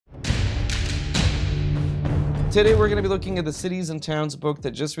Today we're going to be looking at the Cities and Towns book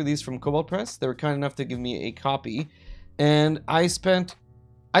that just released from Kobold Press. They were kind enough to give me a copy, and I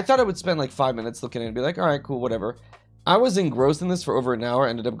thought I would spend like 5 minutes looking at it and be like, alright, cool, whatever. I was engrossed in this for over an hour,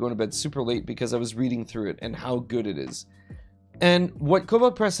 ended up going to bed super late because I was reading through it and how good it is. And what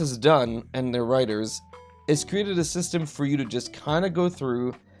Kobold Press has done, and their writers, is created a system for you to just kind of go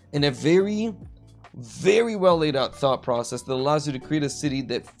through in a very, very well laid out thought process that allows you to create a city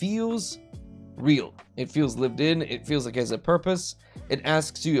that feels real. It feels lived in, it feels like it has a purpose. It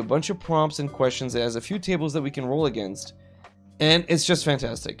asks you a bunch of prompts and questions. It has a few tables that we can roll against. And it's just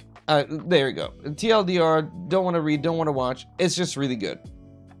fantastic. There you go. TLDR, don't want to read, don't want to watch. It's just really good.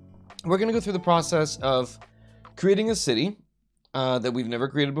 We're going to go through the process of creating a city that we've never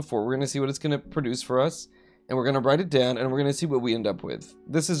created before. We're going to see what it's going to produce for us. And we're going to write it down, and we're going to see what we end up with.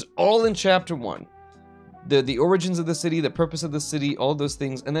 This is all in Chapter 1. The origins of the city, the purpose of the city, all those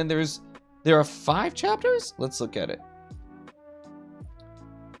things. And then there are 5 chapters? Let's look at it.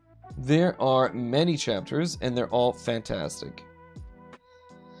 There are many chapters, and they're all fantastic.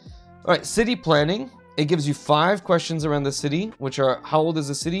 Alright, city planning. It gives you 5 questions around the city, which are: how old is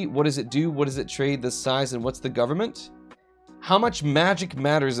the city? What does it do? What does it trade? The size, and what's the government? How much magic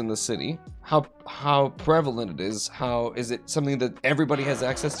matters in the city? How prevalent it is? How is it something that everybody has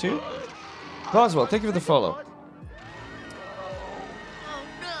access to? Boswell, thank you for the follow.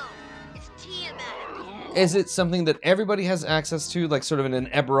 Is it something that everybody has access to, like sort of in an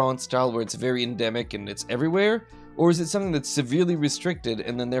Eberron style where it's very endemic and it's everywhere? Or is it something that's severely restricted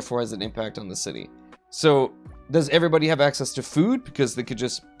and then therefore has an impact on the city? So, does everybody have access to food because they could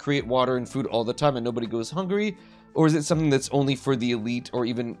just create water and food all the time and nobody goes hungry? Or is it something that's only for the elite or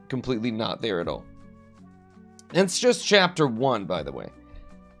even completely not there at all? And it's just Chapter 1, by the way.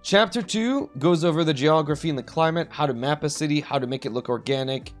 Chapter 2 goes over the geography and the climate, how to map a city, how to make it look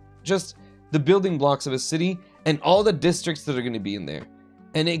organic, just the building blocks of a city, and all the districts that are going to be in there.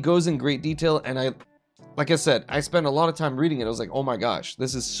 And it goes in great detail, and like I said, I spent a lot of time reading it. I was like, oh my gosh,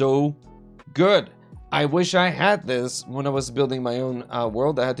 this is so good. I wish I had this when I was building my own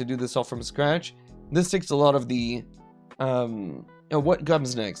world. I had to do this all from scratch. This takes a lot of the, what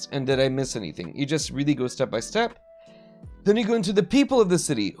comes next, and did I miss anything? You just really go step by step. Then you go into the people of the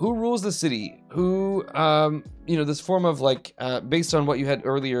city. Who rules the city? Who, this form of like, based on what you had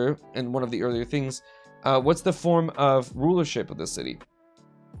earlier in one of the earlier things, what's the form of rulership of the city?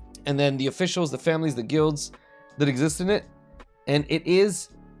 And then the officials, the families, the guilds that exist in it. And it is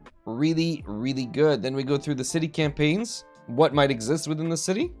really, really good. Then we go through the city campaigns, what might exist within the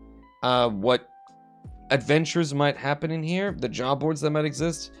city, what adventures might happen in here, the job boards that might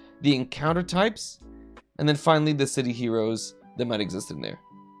exist, the encounter types, and then finally the city heroes that might exist in there.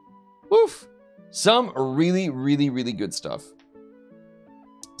 Woof! Some really, really, really good stuff.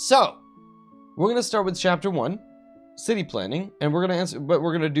 So, we're going to start with Chapter 1, city planning, and we're going to answer what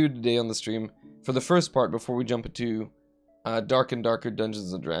we're going to do today on the stream for the first part before we jump into Dark and Darker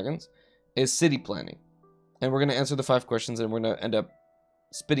Dungeons and Dragons, is city planning. And we're going to answer the 5 questions, and we're going to end up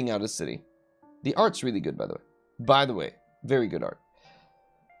spitting out a city. The art's really good, by the way. By the way, very good art.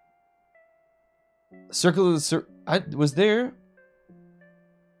 Circle of the was there.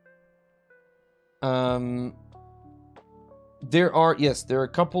 There are a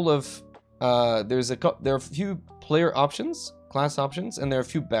couple of there are a few player options, class options, and there are a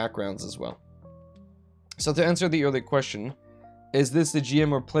few backgrounds as well. So to answer the earlier question, is this the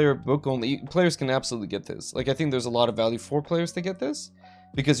GM or player book only? Players can absolutely get this. Like, I think there's a lot of value for players to get this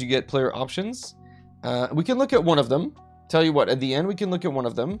because you get player options. We can look at one of them. Tell you what, at the end we can look at one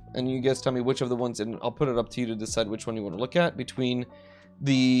of them, and you guys tell me which of the ones, and I'll put it up to you to decide which one you want to look at between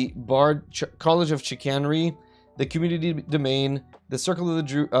the College of Chicanery, the Community Domain, the Circle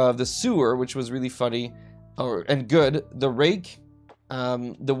of the Sewer, which was really funny and good, the Rake,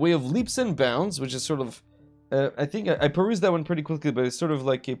 the Way of Leaps and Bounds, which is sort of, I think I perused that one pretty quickly, but it's sort of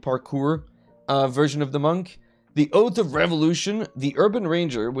like a parkour version of the Monk, the Oath of Revolution, the Urban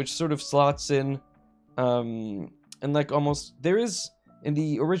Ranger, which sort of slots in, and like almost, there is, in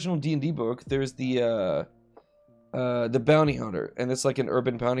the original D&D book, there's the Bounty Hunter, and it's like an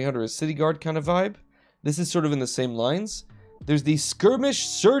urban bounty hunter, a city guard kind of vibe. This is sort of in the same lines. There's the Skirmish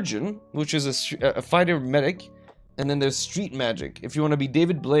Surgeon, which is a fighter medic, and then there's Street Magic. If you want to be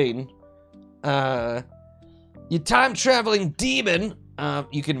David Blaine, your time-traveling demon,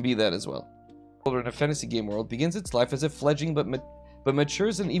 you can be that as well. In a fantasy game world, begins its life as a fledgling but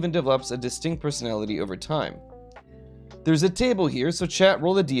matures and even develops a distinct personality over time. There's a table here, so chat,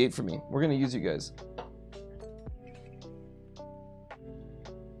 roll a d8 for me. We're going to use you guys.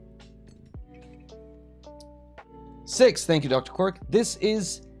 6, thank you, Dr. Cork. This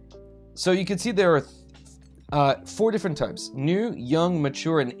is... So you can see there are 4 different types: new, young,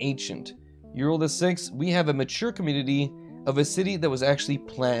 mature, and ancient. You rolled a 6. We have a mature community of a city that was actually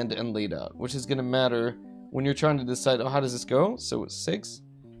planned and laid out, which is going to matter when you're trying to decide, oh, how does this go? So it's 6.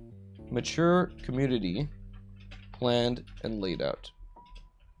 Mature community, planned and laid out.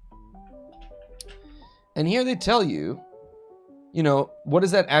 And here they tell you, you know, what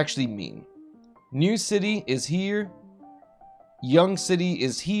does that actually mean? New city is here. Young city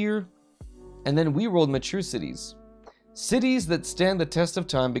is here. And then we rolled mature cities. Cities that stand the test of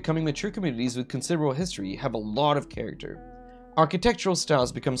time, becoming mature communities with considerable history, have a lot of character. Architectural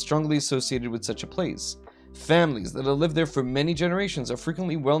styles become strongly associated with such a place. Families that have lived there for many generations are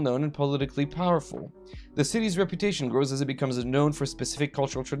frequently well known and politically powerful. The city's reputation grows as it becomes known for specific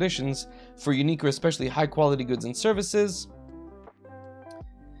cultural traditions, for unique or especially high quality goods and services,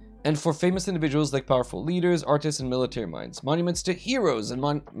 and for famous individuals like powerful leaders, artists, and military minds. Monuments to heroes and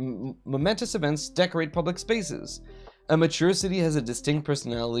momentous events decorate public spaces. A mature city has a distinct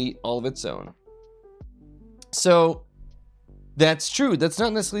personality all of its own. So, that's true. That's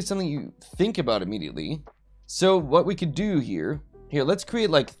not necessarily something you think about immediately. So, what we could do here, let's create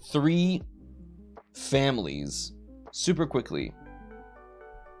like 3 families super quickly.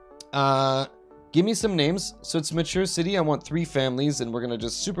 Give me some names. So it's mature city. I want 3 families, and we're gonna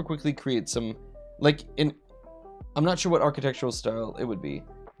just super quickly create some, like, I'm not sure what architectural style it would be,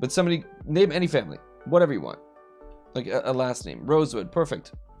 but somebody name any family, whatever you want, like a last name. Rosewood,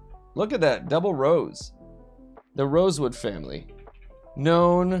 perfect. Look at that, double rose. The Rosewood family,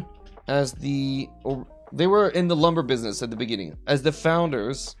 known as they were in the lumber business at the beginning, as the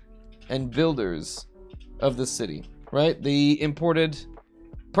founders and builders of the city, right? They imported.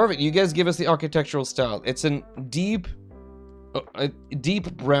 Perfect. You guys give us the architectural style. It's a deep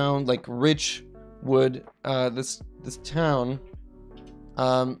brown, like rich wood. This town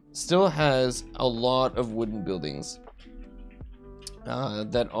still has a lot of wooden buildings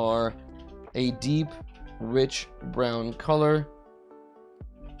that are a deep, rich brown color.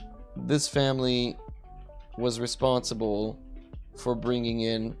 This family was responsible for bringing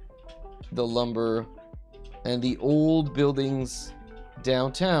in the lumber, and the old buildings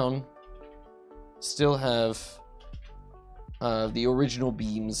downtown still have the original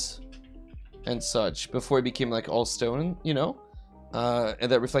beams and such before it became like all stone, you know,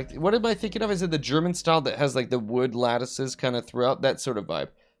 and that reflect. What am I thinking of? Is it the German style that has like the wood lattices kind of throughout, that sort of vibe?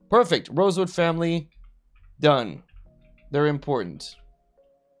 Perfect. Rosewood family, done. They're important.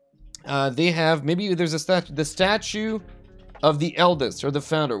 They have, maybe there's a statue, the statue of the eldest or the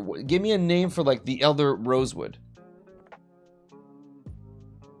founder. Give me a name for like the elder Rosewood.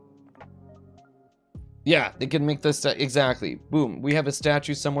 Yeah, they can make this exactly. Boom. We have a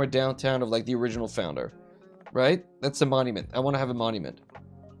statue somewhere downtown of like the original founder, right? That's a monument. I want to have a monument.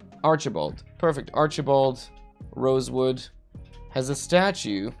 Archibald. Perfect. Archibald Rosewood has a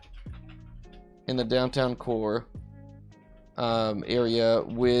statue in the downtown core area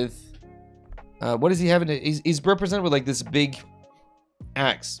with what does he have in it? He's represented with like this big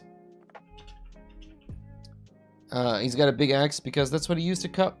axe. He's got a big axe because that's what he used to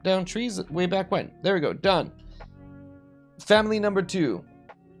cut down trees way back when. There we go. Done. Family number 2.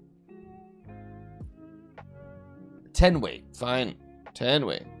 10-way. Fine.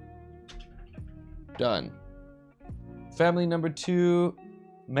 10-way. Done. Family number 2.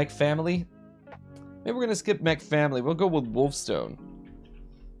 McFamily. Maybe we're going to skip McFamily. We'll go with Wolfstone.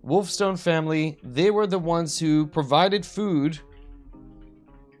 Wolfstone family. They were the ones who provided food.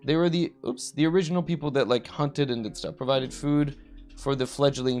 They were the original people that like hunted and did stuff. Provided food for the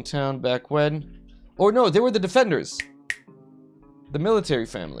fledgling town back when. Or no, they were the defenders. The military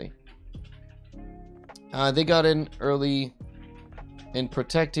family. They got in early in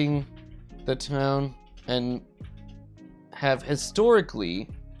protecting the town and have historically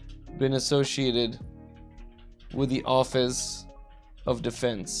been associated with the office of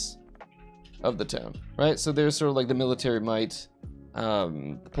defense of the town, right? So they're sort of like the military might,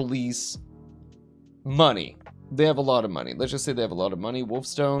 police, money. They have a lot of money. Let's just say they have a lot of money.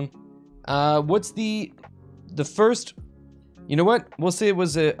 Wolfstone. What's the first? You know what? We'll say it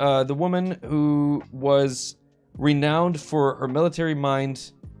was the woman who was renowned for her military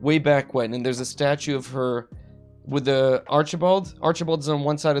mind way back when, and there's a statue of her with the Archibald. Archibald's on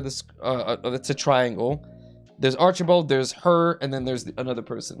one side of this. It's a triangle. There's Archibald, there's her, and then there's another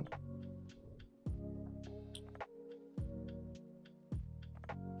person.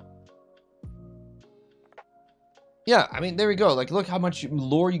 Yeah, I mean, there we go. Like, look how much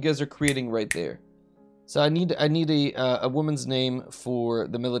lore you guys are creating right there. So I need a woman's name for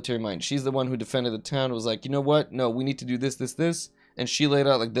the military mind. She's the one who defended the town. Was like, you know what? No, we need to do this, this, this, and she laid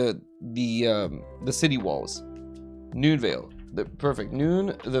out like the city walls. Noonvale. Perfect.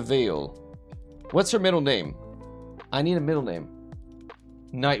 Noon the Vale. What's her middle name? I need a middle name.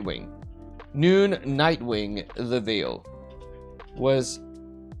 Nightwing. Noon Nightwing the Vale was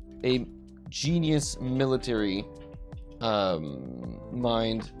a genius military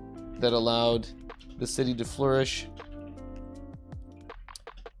mind that allowed the city to flourish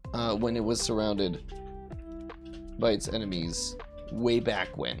when it was surrounded by its enemies way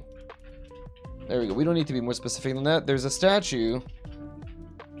back when. There we go. We don't need to be more specific than that. There's a statue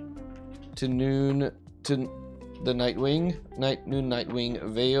to Noon, to the Nightwing, Noon Nightwing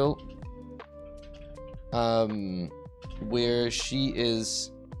Vale, where she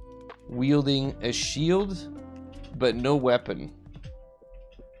is wielding a shield, but no weapon.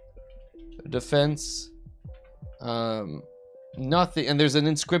 Defense, nothing. And there's an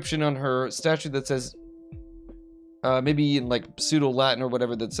inscription on her statue that says, maybe in like pseudo Latin or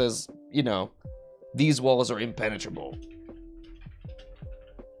whatever, that says, you know, these walls are impenetrable.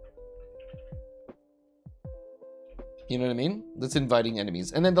 You know what I mean? That's inviting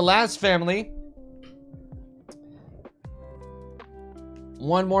enemies. And then the last family.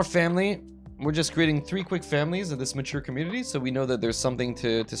 One more family. We're just creating 3 quick families of this mature community, so we know that there's something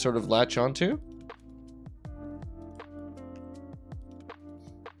to sort of latch onto.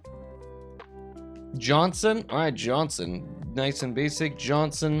 Johnson. Alright, Johnson. Nice and basic.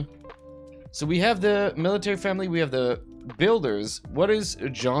 Johnson. So we have the military family, we have the builders. What is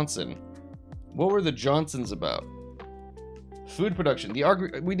Johnson? What were the Johnsons about? Food production.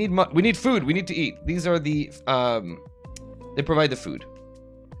 We need food. We need to eat. These are the they provide the food.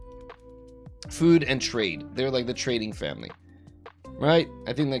 Food and trade. They're like the trading family. Right?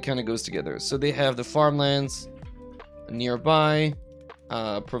 I think that kind of goes together. So they have the farmlands nearby,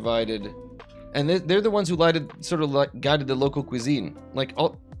 provided, and they're the ones who guided the local cuisine. Like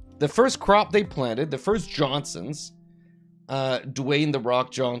the first crop they planted, the first Johnsons, Dwayne the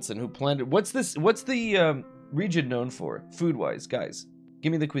Rock Johnson, who planted. What's the region known for, food-wise, guys?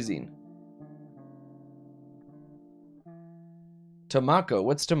 Give me the cuisine. Tamaco.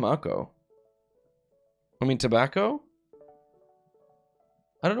 What's Tamaco? I mean, tobacco?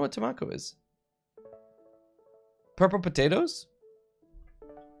 I don't know what Tamaco is. Purple potatoes?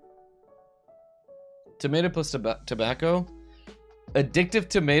 Tomato plus tobacco? Addictive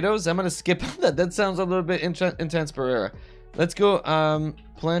tomatoes? I'm gonna skip on that. That sounds a little bit intense per era. Let's go,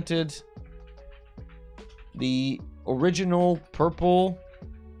 planted the original purple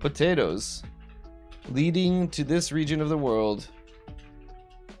potatoes leading to this region of the world.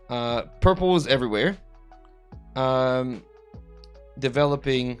 Purple is everywhere.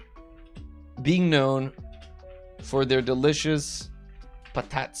 Developing, being known for their delicious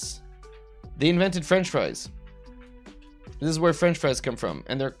patates. They invented French fries. This is where French fries come from,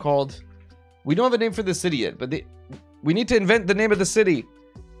 and they're called. We don't have a name for the city yet, but we need to invent the name of the city.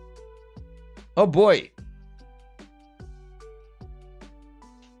 Oh boy.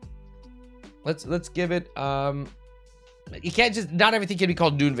 Let's give it. You can't just. Not everything can be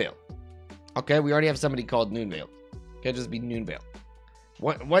called Noonvale. Okay, we already have somebody called Noonvale. Can't just be Noonvale.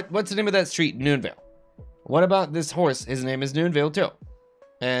 What's the name of that street? Noonvale. What about this horse? His name is Noonvale too.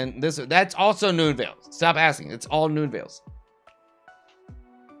 And that's also Noonvale. Stop asking. It's all Noonvales.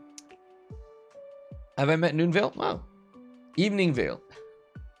 Have I met Noonvale? Wow. Evening Vale.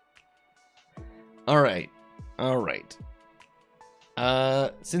 Alright. Alright.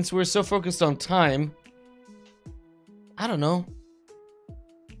 Since we're so focused on time, I don't know.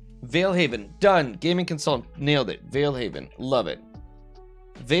 Valehaven. Done. Gaming consultant. Nailed it. Valehaven. Love it.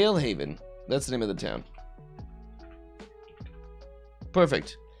 Valehaven. That's the name of the town.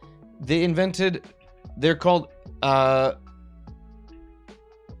 Perfect. They invented. They're called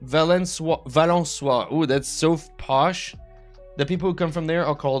Valençois. Ooh, that's so posh. The people who come from there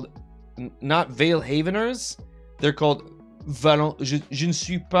are called not Valehaveners. They're called Je ne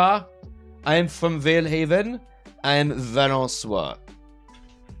suis pas. I am from Valehaven. I am Valençois.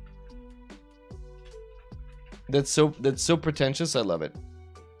 That's so pretentious. I love it.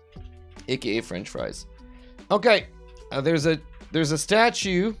 AKA French fries. Okay, there's a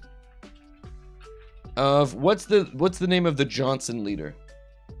statue of what's the name of the Johnson leader?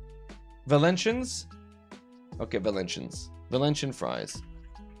 Valencians? Okay, Valencians. Valencian fries.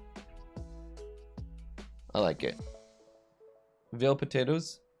 I like it. Vale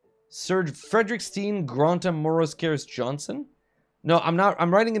potatoes. Sir Frederickstein Granta Moros Caris Johnson? No, I'm not.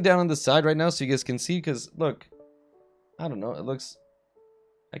 I'm writing it down on the side right now so you guys can see, because look. I don't know. It looks...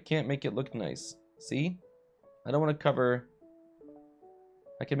 I can't make it look nice. See? I don't want to cover...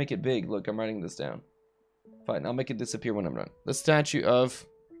 I can make it big. Look, I'm writing this down. Fine, I'll make it disappear when I'm done. The statue of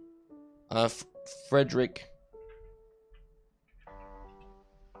Frederick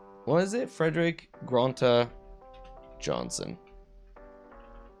What is it? Frederick Granta Johnson.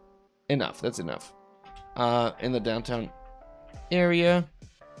 Enough. That's enough. In the downtown area.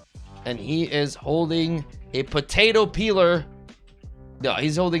 And he is holding a potato peeler. No,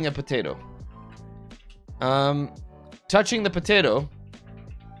 he's holding a potato. Touching the potato.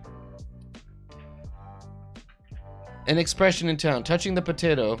 An expression in town. Touching the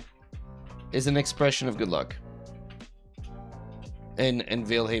potato is an expression of good luck. In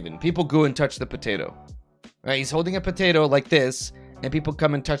Vale Haven. People go and touch the potato. Right? He's holding a potato like this, and people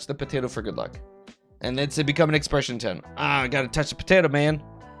come and touch the potato for good luck. And it's become an expression in town. I gotta touch the potato, man.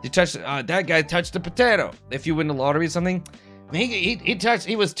 You touched that guy touched the potato. If you win the lottery or something,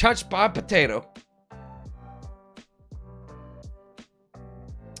 he was touched by a potato.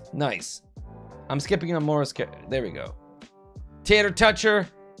 Nice. I'm skipping on Morris. There we go. Tater toucher.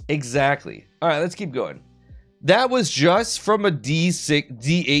 Exactly. All right, let's keep going. That was just from a D6,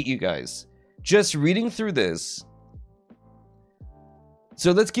 D8, you guys. Just reading through this.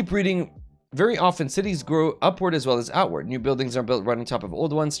 So let's keep reading. Very often, cities grow upward as well as outward. New buildings are built right on top of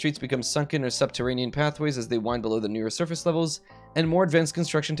old ones. Streets become sunken or subterranean pathways as they wind below the nearer surface levels. And more advanced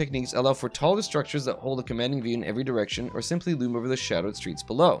construction techniques allow for taller structures that hold a commanding view in every direction or simply loom over the shadowed streets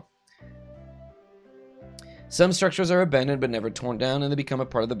below. Some structures are abandoned but never torn down, and they become a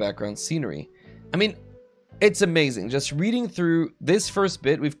part of the background scenery. I mean, it's amazing. Just reading through this first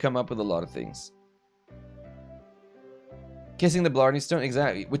bit, we've come up with a lot of things. Kissing the Blarney Stone,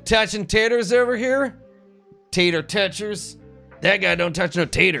 exactly. We're touching taters over here. Tater touchers. That guy don't touch no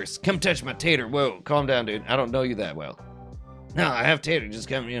taters. Come touch my tater. Whoa, calm down, dude. I don't know you that well. No, I have tater. Just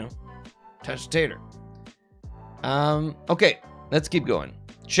come, touch the tater. Okay, let's keep going.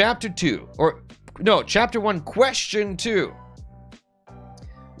 Chapter 2, or no, Chapter 1, Question 2.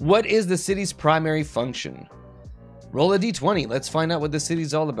 What is the city's primary function? Roll a d20. Let's find out what the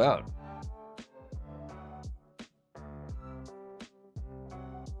city's all about.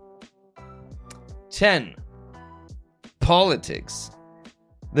 Politics.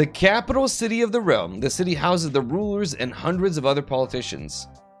 The capital city of the realm. The city houses the rulers and hundreds of other politicians.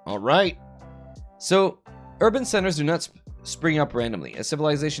 All right. So, urban centers do not spring up randomly. A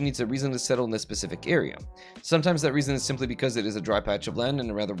civilization needs a reason to settle in a specific area. Sometimes that reason is simply because it is a dry patch of land in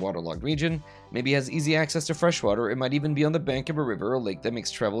a rather waterlogged region. Maybe it has easy access to fresh water. It might even be on the bank of a river or lake that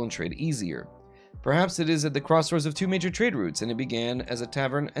makes travel and trade easier. Perhaps it is at the crossroads of two major trade routes, and it began as a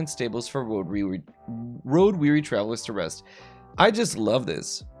tavern and stables for road-weary travelers to rest. I just love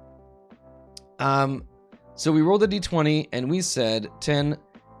this. So we rolled a d20, and we said 10.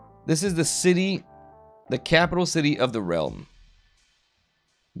 This is the city, the capital city of the realm.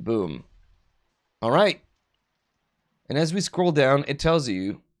 Boom. All right. And as we scroll down, it tells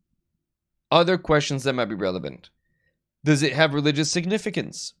you other questions that might be relevant. Does it have religious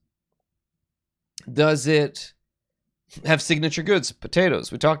significance? Does it have signature goods?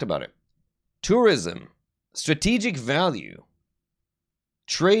 Potatoes. We talked about it. Tourism. Strategic value.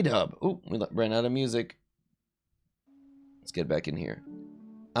 Trade hub. Oh, we ran out of music. Let's get back in here.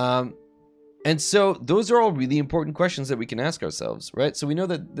 And so those are all really important questions that we can ask ourselves, right? So we know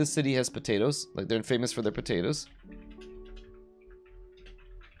that this city has potatoes. Like, they're famous for their potatoes.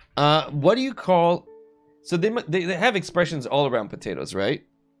 What do you call... So they have expressions all around potatoes, right?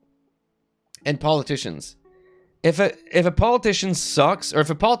 And politicians. If a politician sucks, or if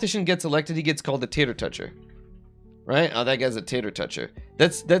a politician gets elected, he gets called a tater toucher, right? Oh, that guy's a tater toucher.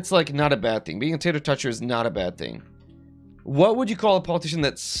 That's like not a bad thing. Being a tater toucher is not a bad thing. What would you call a politician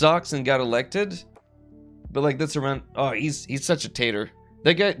that sucks and got elected, but like that's around? Oh, he's such a tater.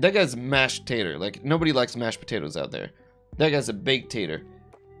 That guy's mashed tater. Like, nobody likes mashed potatoes out there. That guy's a baked tater.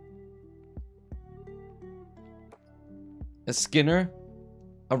 A Skinner,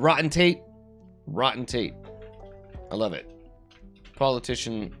 a rotten Tate. Rotten Tate. I love it.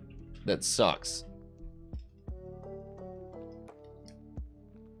 Politician that sucks.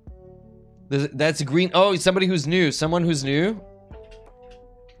 That's a green... Oh, somebody who's new. Someone who's new?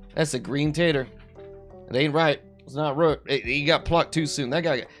 That's a green tater. It ain't right. It's not right. He got plucked too soon. That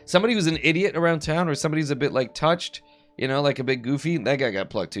guy... Somebody who's an idiot around town, or somebody who's a bit, like, touched, like a bit goofy, that guy got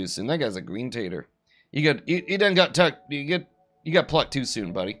plucked too soon. That guy's a green tater. You done got tucked. You got plucked too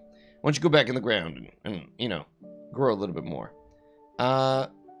soon, buddy. Why don't you go back in the ground and grow a little bit more.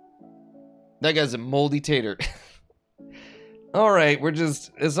 That guy's a moldy tater. All right,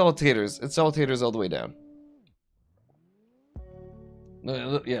 it's all taters. It's all taters all the way down.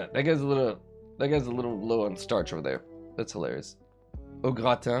 Yeah, that guy's a little low on starch over there. That's hilarious. Au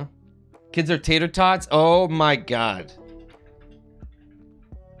gratin. Kids are tater tots. Oh my god.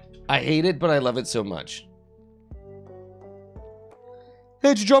 I hate it, but I love it so much. Hey,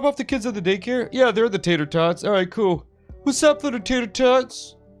 did you drop off the kids at the daycare? Yeah, they're the tater tots. All right, cool. What's up, little tater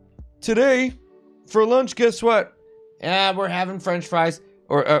tots? Today, for lunch, guess what? Yeah, we're having French fries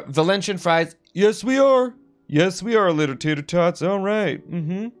or Valencian fries. Yes, we are. Yes, we are, little tater tots. All right.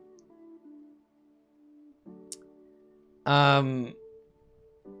 Mm-hmm.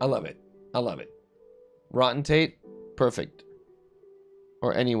 I love it. I love it. Rotten Tate, perfect.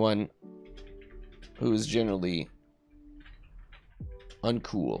 Or anyone who is generally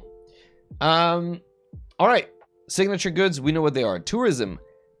uncool. All right. Signature goods, we know what they are. Tourism.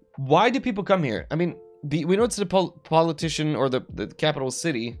 Why do people come here? I mean, we know it's the politician or the capital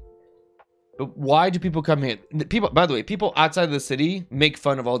city, but why do people come here? People, by the way, people outside of the city make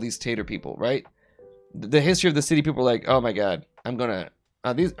fun of all these tater people, right? The history of the city, people are like, oh my god, I'm gonna...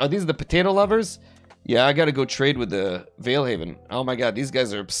 Are these the potato lovers? Yeah, I gotta go trade with the Valehaven. Oh my god, these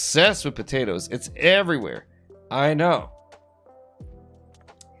guys are obsessed with potatoes. It's everywhere. I know.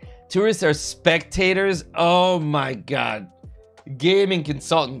 Tourists are spectators? Oh my god. Gaming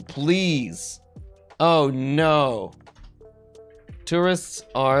consultant, please. Oh no. Tourists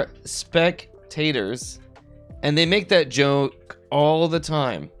are spectators. And they make that joke all the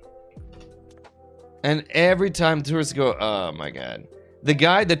time. And every time tourists go, oh my god.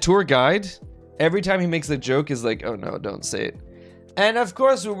 The tour guide, every time he makes a joke is like, oh no, don't say it. And of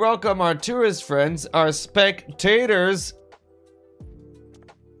course we welcome our tourist friends, our spectators.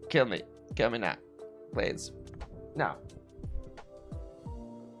 Kill me now, please. No.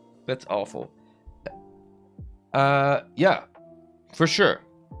 That's awful. Yeah, for sure.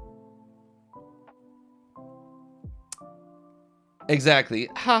 Exactly.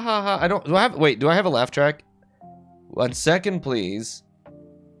 Ha ha ha. Do I have a laugh track? 1 second, please.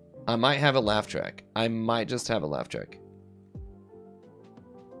 I might have a laugh track. I might just have a laugh track.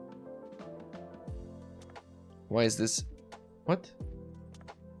 Why is this? What?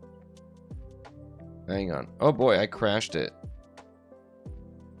 Hang on. Oh boy, I crashed it.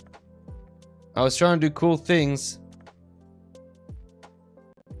 I was trying to do cool things.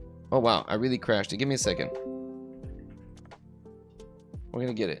 Oh wow, I really crashed it. Give me a second. We're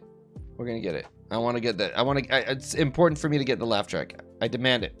gonna get it. We're gonna get it. I want to get that. It's important for me to get the laugh track. I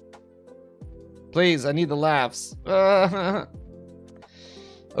demand it. Please, I need the laughs.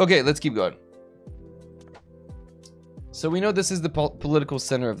 Okay, let's keep going. So we know this is the political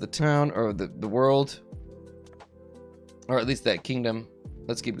center of the town, or the world. Or at least that kingdom.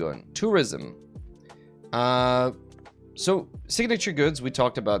 Let's keep going. Tourism. So, signature goods, we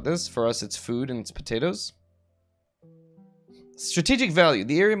talked about this. For us, it's food and it's potatoes. Strategic value.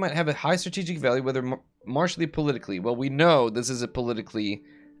 The area might have a high strategic value, whether martially politically. Well, we know this is a politically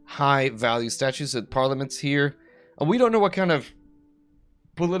high value statue, so parliament's here. And we don't know what kind of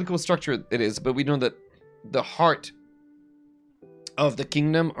political structure it is, but we know that the heart of the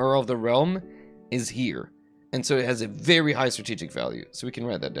kingdom or of the realm is here. And so it has a very high strategic value. So we can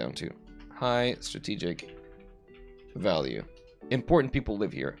write that down too. High strategic value. Important people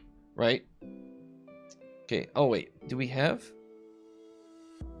live here, right? Okay. Oh, wait. Do we have?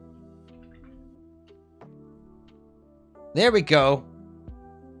 There we go.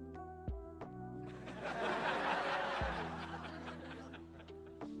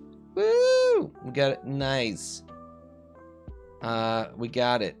 Woo! We got it. Nice. We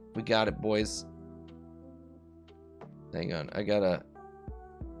got it. We got it, boys. Hang on. I got a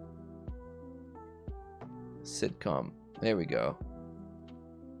sitcom. There we go.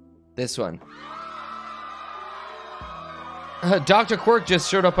 This one. Dr. Quirk just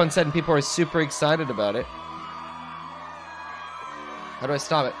showed up on set and people are super excited about it. How do I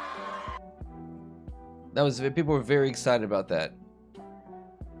stop it? People were very excited about that.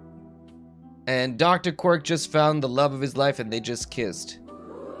 And Dr. Quirk just found the love of his life and they just kissed.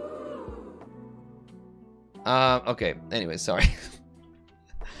 Okay. Anyway, sorry.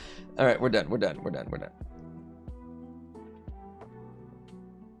 Alright, we're done.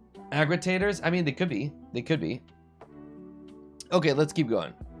 Aggregators? I mean, they could be. Okay, let's keep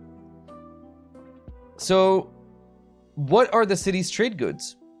going. So, what are the city's trade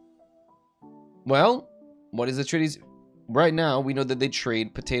goods? Well, what is the city's... Right now, we know that they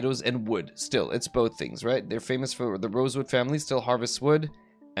trade potatoes and wood. Still, it's both things, right? They're famous for the Rosewood family still harvests wood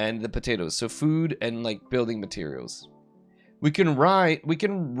and the potatoes. So food and like building materials. We can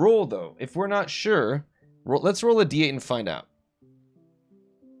roll though. If we're not sure, let's roll a d8 and find out.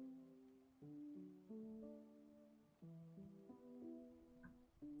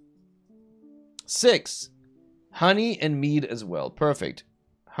 Six. Honey and mead as well. Perfect.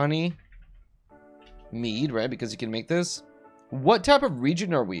 Honey, mead, right? Because you can make this. What type of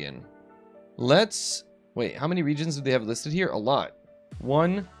region are we in? Let's... Wait, how many regions do they have listed here? A lot.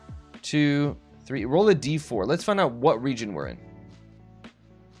 1, 2, 3. Roll a d4. Let's find out what region we're in.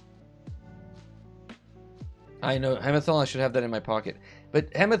 I know, Hemethal, I should have that in my pocket.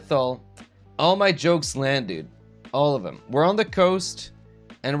 But Hemethal, all my jokes land, dude. All of them. We're on the coast,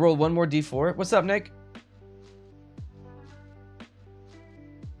 and roll one more d4. What's up, Nick?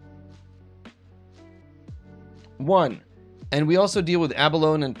 One. And we also deal with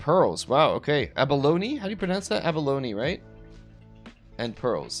abalone and pearls. Wow, okay. Abalone? How do you pronounce that? Abalone, right? And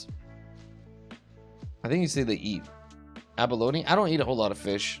pearls. I think you say they eat. Abalone? I don't eat a whole lot of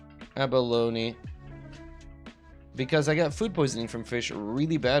fish. Abalone. Because I got food poisoning from fish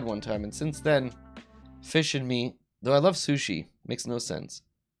really bad one time. And since then, fish and me, though I love sushi, makes no sense.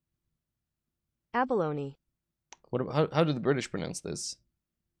 Abalone. How do the British pronounce this?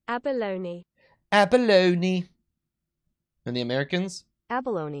 Abalone. Abalone. And the Americans?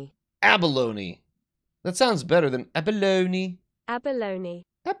 Abalone. Abalone. That sounds better than abalone. Abalone.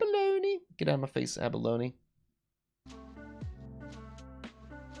 Abalone. Get out of my face, abalone.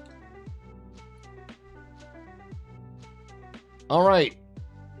 All right.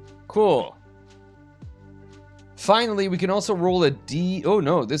 Cool. Finally, we can also roll a D. Oh,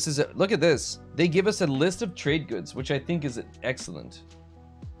 no. This is a... Look at this. They give us a list of trade goods, which I think is excellent.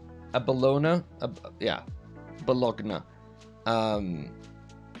 A Bologna. Yeah. Bologna.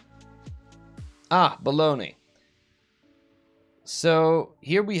 Bologna. So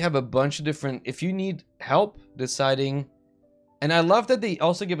here we have a bunch of different... If you need help deciding... And I love that they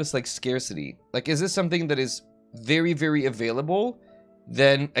also give us like scarcity. Like, is this something that is very, very available?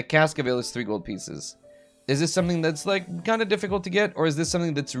 Then a cask avail is 3 gold pieces. Is this something that's like kind of difficult to get? Or is this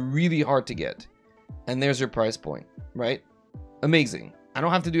something that's really hard to get? And there's your price point, right? Amazing. I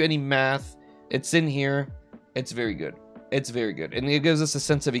don't have to do any math. It's in here. It's very good. It's very good. And it gives us a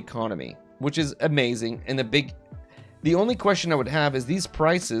sense of economy, which is amazing. And the only question I would have is these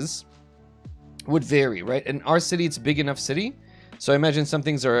prices would vary, right? In our city, it's a big enough city. So I imagine some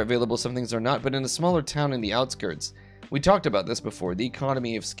things are available, some things are not. But in a smaller town in the outskirts, we talked about this before, the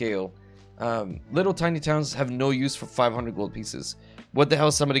economy of scale. Little tiny towns have no use for 500 gold pieces. What the hell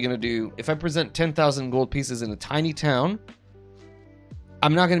is somebody going to do? If I present 10,000 gold pieces in a tiny town,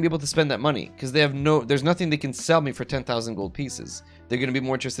 I'm not going to be able to spend that money because there's nothing they can sell me for 10,000 gold pieces. They're going to be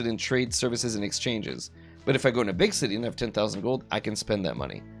more interested in trade, services, and exchanges. But if I go in a big city and have 10,000 gold, I can spend that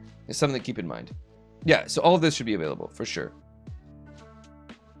money. It's something to keep in mind. Yeah, so all of this should be available for sure.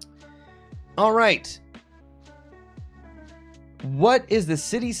 All right. What is the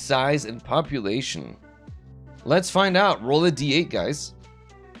city size and population? Let's find out. Roll a d8, guys.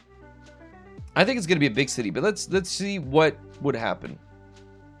 I think it's going to be a big city, but let's see what would happen.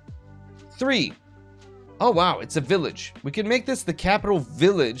 3. Oh, wow. It's a village. We can make this the capital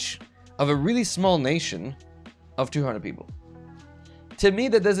village of a really small nation of 200 people. To me,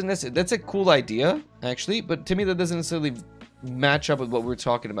 that doesn't necessarily... That's a cool idea, actually, but to me, that doesn't necessarily match up with what we're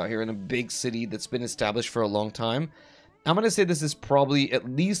talking about here in a big city that's been established for a long time. I'm going to say this is probably at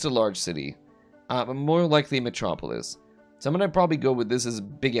least a large city, but more likely a metropolis. So I'm going to probably go with this as a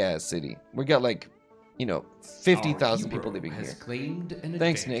big-ass city. We got like, 50,000 people living here. Claimed an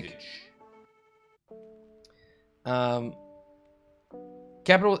Thanks, advantage. Nick.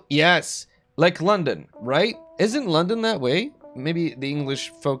 Capital, yes, like London, right? Isn't London that way? Maybe the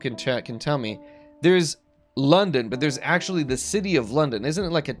English folk in chat can tell me. There's London, but there's actually the city of London. Isn't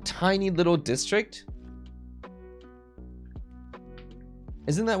it like a tiny little district?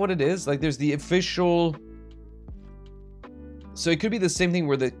 Isn't that what it is? Like there's the official... So it could be the same thing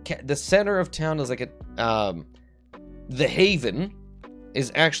where the center of town is like a... the Haven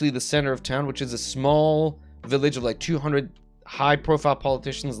is actually the center of town, which is a small village of like 200 high-profile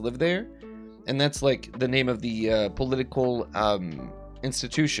politicians live there. And that's like the name of the political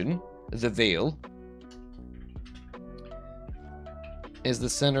institution, the Vale. Is the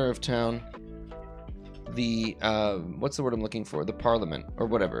center of town. The, what's the word I'm looking for? The parliament, or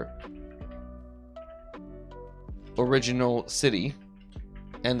whatever. Original city.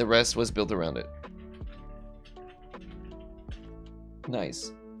 And the rest was built around it.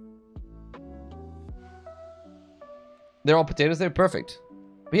 Nice. They're all potatoes there? Perfect.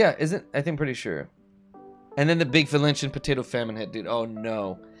 But yeah, I think pretty sure. And then the big Valencian potato famine hit, dude. Oh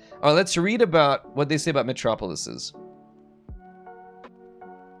no. Alright, let's read about what they say about metropolises.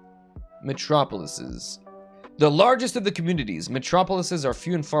 Metropolises. The largest of the communities, metropolises are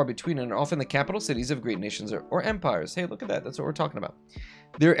few and far between and are often the capital cities of great nations or empires. Hey, look at that. That's what we're talking about.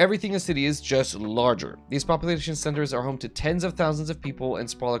 They're everything a city is, just larger. These population centers are home to tens of thousands of people and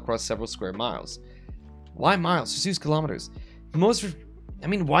sprawl across several square miles. Why miles? Just use kilometers.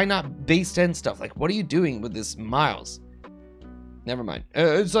 Why not base 10 stuff? Like, what are you doing with this miles? Never mind.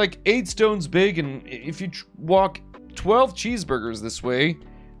 It's like 8 stones big, and if you walk 12 cheeseburgers this way,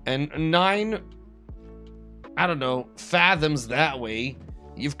 and 9, I don't know, fathoms that way,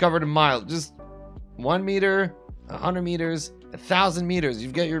 you've covered a mile. Just 1 meter, 100 meters, 1,000 meters.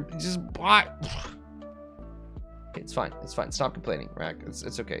 You've got your just what? It's fine. It's fine. Stop complaining, Rack.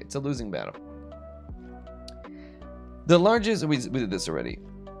 It's okay. It's a losing battle. The largest. We did this already.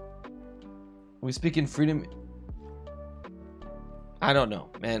 We speak in freedom. I don't know,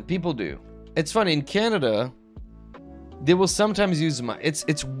 man. People do. It's funny in Canada. They will sometimes use my.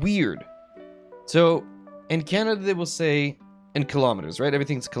 It's weird. So in Canada they will say in kilometers, right?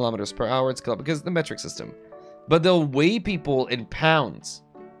 Everything's kilometers per hour. It's because the metric system. But they'll weigh people in pounds.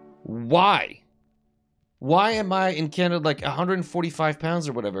 Why? Why am I in Canada like 145 pounds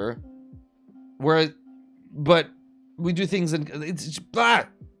or whatever? But we do things in it's blah.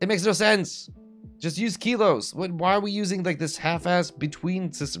 It makes no sense. Just use kilos. Why are we using like this half-ass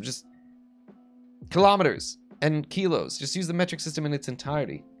between system? Just kilometers and kilos. Just use the metric system in its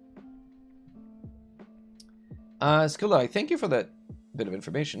entirety. Skulai, thank you for that bit of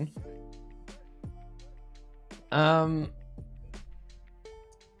information. London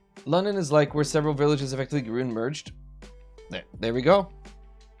is like where several villages effectively grew and merged. There we go.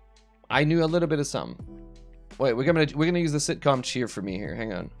 I knew a little bit of something. Wait, we're gonna use the sitcom cheer for me here.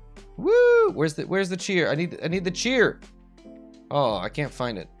 Hang on. Woo! Where's the cheer? I need the cheer. Oh, I can't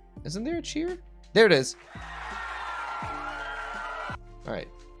find it. Isn't there a cheer? There it is. All right,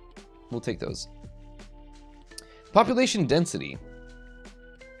 we'll take those. Population density.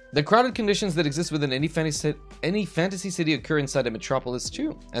 The crowded conditions that exist within any fantasy city occur inside a metropolis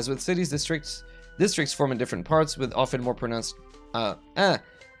too. As with cities, districts form in different parts, with often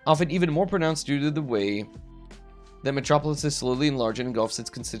even more pronounced due to the way that metropolises slowly enlarge and engulfs its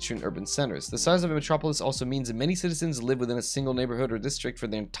constituent urban centers. The size of a metropolis also means that many citizens live within a single neighborhood or district for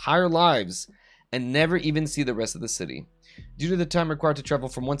their entire lives and never even see the rest of the city. Due to the time required to travel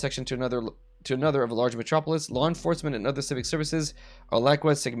from one section to another of a large metropolis, law enforcement and other civic services are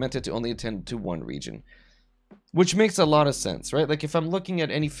likewise segmented to only attend to one region. Which makes a lot of sense, right? Like if I'm looking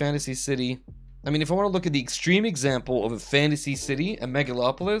at any fantasy city, I mean, if I want to look at the extreme example of a fantasy city, a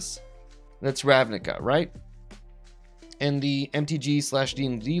megalopolis, that's Ravnica, right? In the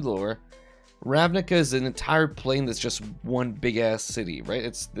MTG/D&D lore, Ravnica is an entire plane that's just one big-ass city, right?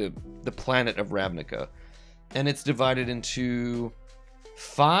 It's the planet of Ravnica. And it's divided into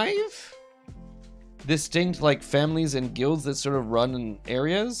 5 distinct like families and guilds that sort of run in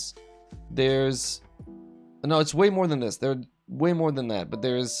areas. No, it's way more than this. There are way more than that, but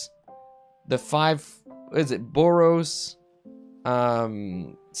there's the 5, what is it? Boros,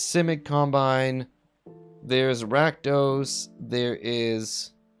 Simic Combine, there's Rakdos, there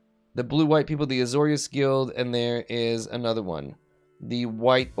is the blue-white people, the Azorius Guild, and there is another one, the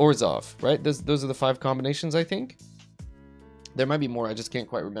White Orzhov, right? Those are the 5 combinations, I think. There might be more, I just can't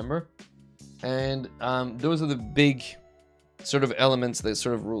quite remember. And those are the big sort of elements that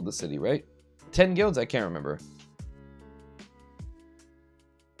sort of rule the city, right? 10 guilds? I can't remember.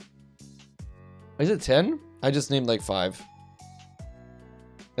 Is it 10? I just named like 5.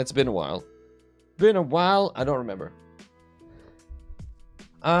 It's been a while. I don't remember.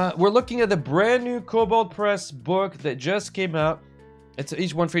 We're looking at the brand new Kobold Press book that just came out. It's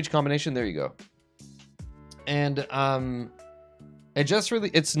each one for each combination. There you go. And it just really,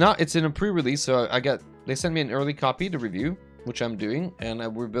 it's in a pre-release, so they sent me an early copy to review, which I'm doing,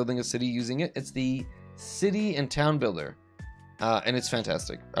 and we're building a city using it. It's the City and Town Builder, and it's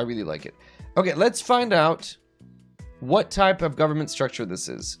fantastic. I really like it. Okay, let's find out what type of government structure this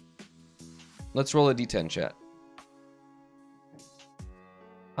is. Let's roll a D10, chat.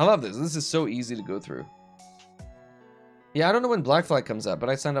 I love this. This is so easy to go through. Yeah, I don't know when Black Flag comes out, but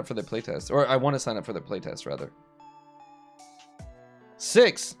I signed up for their playtest. Or I want to sign up for their playtest, rather.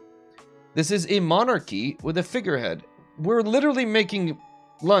 6. This is a monarchy with a figurehead. We're literally making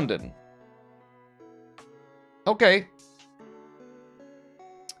London. Okay.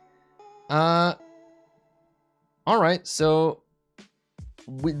 Alright, so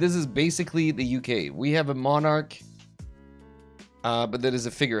this is basically the UK. We have a monarch, but that is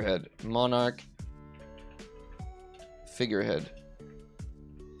a figurehead. Monarch, figurehead.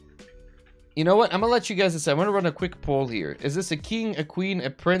 You know what? I'm gonna let you guys decide. I'm gonna run a quick poll here. Is this a king, a queen, a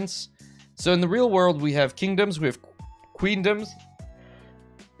prince? So in the real world, we have kingdoms, we have queendoms.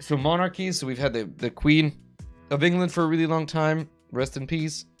 So monarchies. So we've had the Queen of England for a really long time. Rest in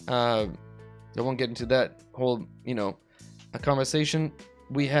peace. I won't get into that whole, a conversation.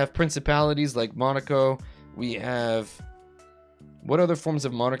 We have principalities like Monaco. We have... What other forms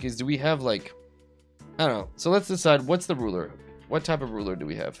of monarchies do we have? Like, I don't know. So let's decide, what's the ruler? What type of ruler do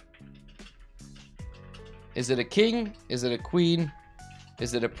we have? Is it a king? Is it a queen?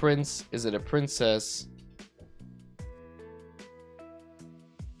 Is it a prince? Is it a princess?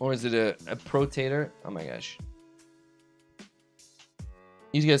 Or is it a protator? Oh my gosh.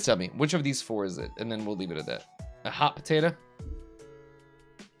 You guys tell me. Which of these four is it? And then we'll leave it at that. A hot potato?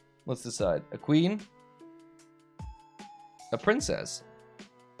 Let's decide. A queen? A princess?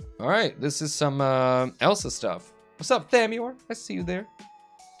 Alright, this is some Elsa stuff. What's up, Thamur? I see you there.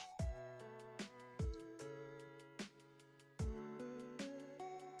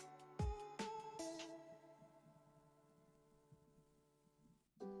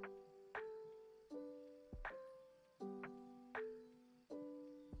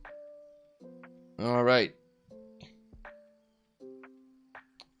 All right.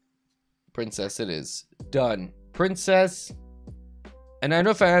 Princess it is. Done. Princess. And I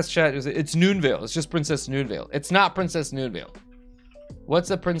know if I ask chat, it's Noonvale. It's just Princess Noonvale. It's not Princess Noonvale. What's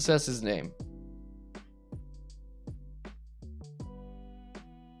the princess's name?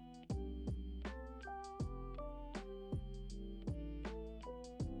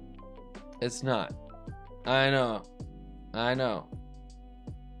 It's not. I know. I know.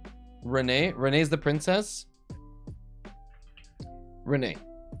 Renee? Renee's the princess? Renee.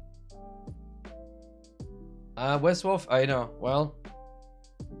 Westwolf? I know. Well,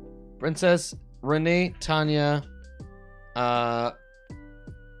 Princess Renee, Tanya,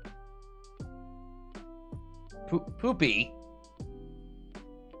 Poopy.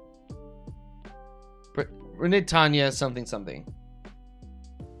 Renee, Tanya, something, something.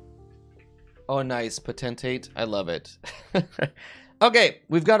 Oh, nice. Potentate. I love it. Okay,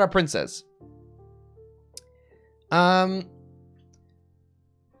 we've got our princess. So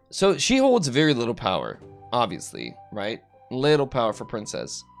she holds very little power, obviously, right? Little power for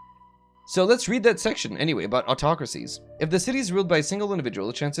princess. So let's read that section anyway about autocracies. If the city is ruled by a single individual,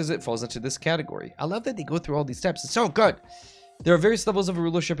 the chances it falls into this category. I love that they go through all these steps. It's so good. There are various levels of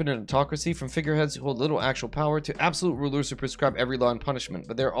rulership in an autocracy, from figureheads who hold little actual power to absolute rulers who prescribe every law and punishment,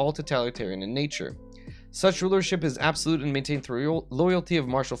 but they're all totalitarian in nature. Such rulership is absolute and maintained through loyalty of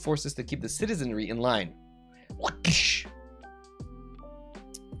martial forces to keep the citizenry in line.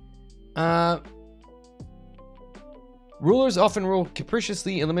 Rulers often rule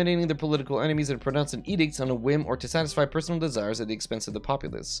capriciously, eliminating their political enemies and pronouncing edicts on a whim or to satisfy personal desires at the expense of the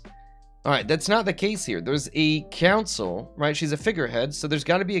populace. Alright, that's not the case here. There's a council, right? She's a figurehead, so there's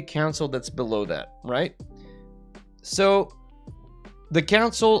got to be a council that's below that, right? So, the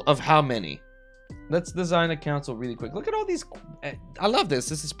council of how many? Let's design a council really quick. Look at all these. I love this.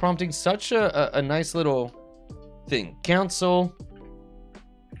 This is prompting such a nice little thing. Council.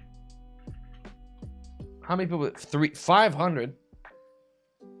 How many people? 500.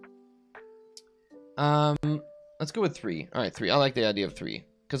 Let's go with 3. All right, 3. I like the idea of 3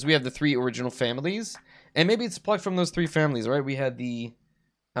 because we have the 3 original families, and maybe it's plucked from those 3 families, right? We had the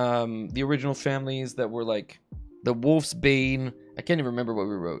original families that were like the Wolf's Bane. I can't even remember what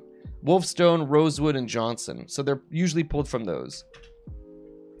we wrote. Wolfstone, Rosewood, and Johnson. So they're usually pulled from those.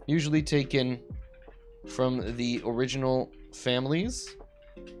 Usually taken from the original families.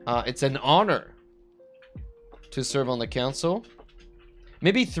 It's an honor to serve on the council.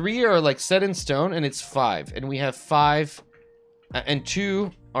 Maybe 3 are like set in stone and it's 5. And we have 5 and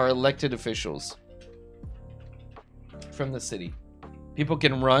 2 are elected officials from the city. People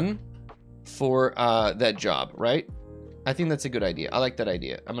can run for that job, right? I think that's a good idea. I like that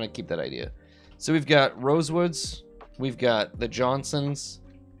idea. I'm going to keep that idea. So we've got Rosewoods, we've got the Johnsons,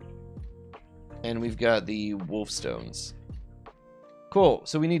 and we've got the Wolfstones. Cool.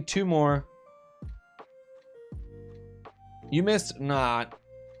 So we need 2 more. You missed not.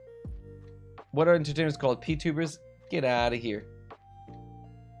 What are entertainers called? P-tubers? Get out of here.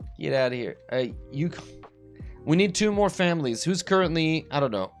 Get out of here. We need 2 more families. Who's currently, I don't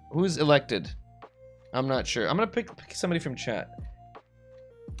know. Who's elected? I'm not sure. I'm going to pick somebody from chat.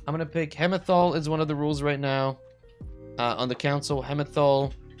 I'm going to pick Hemethal is one of the rules right now. On the council,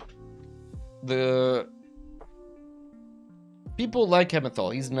 Hemethal. The people like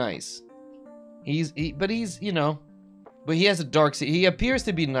Hemethal. He's nice. But he's, you know, but he has a dark secret. He appears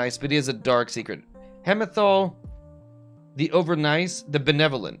to be nice, but he has a dark secret. Hemethal, the overnice, the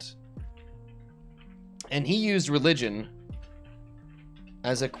benevolent. And he used religion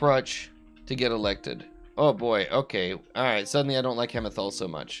as a crutch to get elected. Oh boy, okay. Alright, suddenly I don't like Hemethal so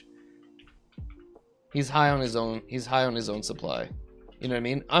much. He's high on his own supply. You know what I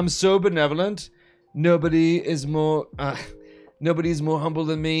mean? I'm so benevolent. Nobody's more humble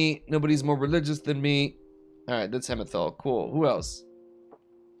than me. Nobody's more religious than me. Alright, that's Hemethal. Cool. Who else?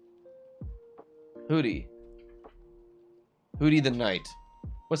 Hootie. Hootie the Knight.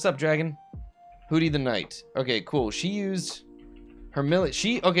 What's up, Dragon? Hootie the Knight. Okay, cool. She used her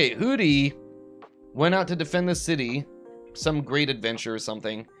okay, Hootie went out to defend the city, some great adventure or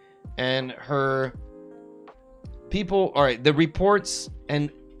something, and her people, all right, the reports and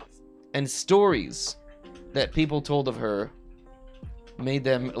stories that people told of her made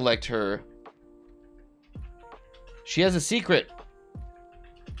them elect her. She has a secret.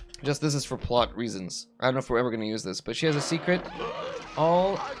 Just this is for plot reasons. I don't know if we're ever going to use this, but she has a secret.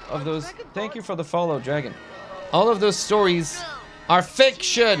 All of those... Thank you for the follow, Dragon. All of those stories are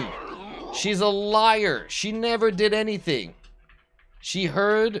fiction. She's a liar. She never did anything. She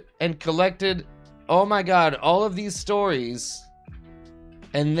heard and collected, oh my god, all of these stories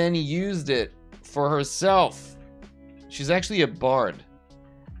and then used it for herself. She's actually a bard.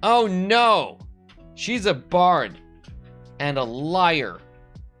 Oh no! She's a bard and a liar.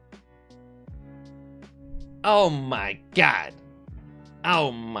 Oh my god.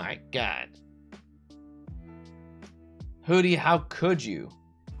 Oh my god. Hootie, how could you?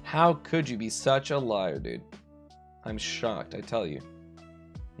 How could you be such a liar, dude? I'm shocked, I tell you.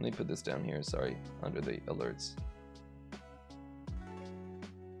 Let me put this down here, sorry, under the alerts.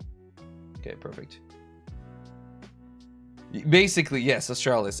 Okay, perfect. Basically, yes,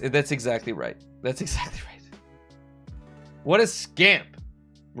 Australis. That's exactly right. That's exactly right. What a scamp.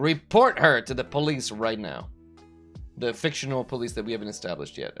 Report her to the police right now. The fictional police that we haven't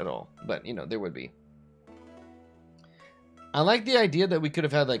established yet at all. But, you know, there would be. I like the idea that we could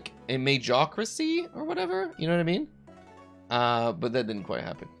have had, like, a majocracy or whatever. You know what I mean? But that didn't quite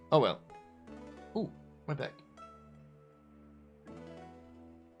happen. Oh, well. Ooh, my back.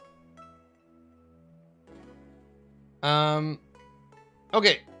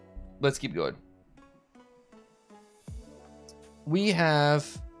 Okay. Let's keep going. We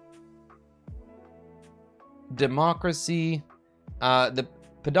have democracy, the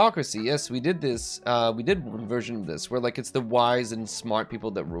pedocracy. Yes, we did this. We did one version of this where like it's the wise and smart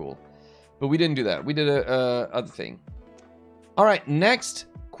people that rule, but we didn't do that. We did a other thing. All right, next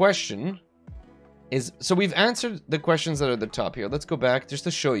question is, so we've answered the questions that are at the top here. Let's go back just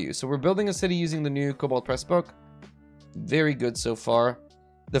to show you. So we're building a city using the new Kobold Press book. Very good so far.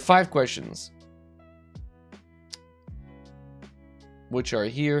 The 5 questions, which are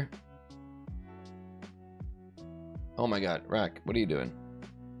here. Oh my god, Rack, what are you doing?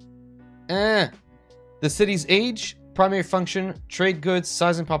 The city's age, primary function, trade goods,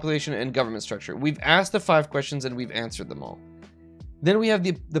 size and population, and government structure. We've asked the 5 questions and we've answered them all. Then we have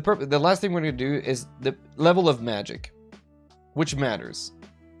the last thing we're going to do is the level of magic, which matters.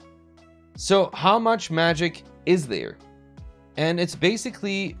 So how much magic is there? And it's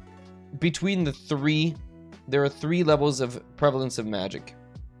basically between the 3. There are 3 levels of prevalence of magic.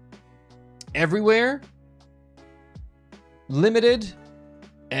 Everywhere, limited,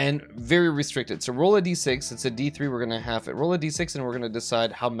 and very restricted. So roll a d6. It's a d3. We're going to half it. Roll a d6 and we're going to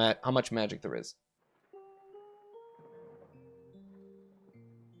decide how much magic there is.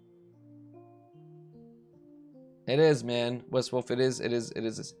 It is, man. Westwolf, it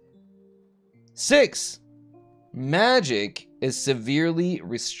is. 6. Magic is severely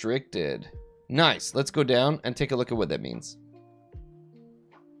restricted. Nice. Let's go down and take a look at what that means.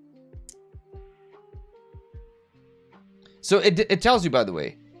 So it tells you, by the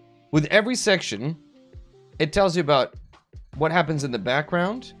way, with every section, it tells you about what happens in the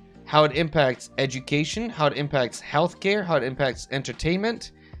background, how it impacts education, how it impacts healthcare, how it impacts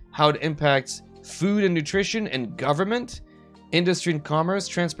entertainment, how it impacts food and nutrition and government, industry and commerce,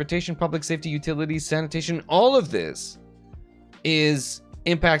 transportation, public safety, utilities, sanitation. All of this is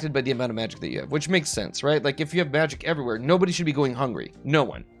impacted by the amount of magic that you have, which makes sense, right? Like if you have magic everywhere, nobody should be going hungry. No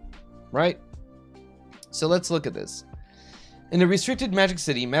one, right? So let's look at this. In a restricted magic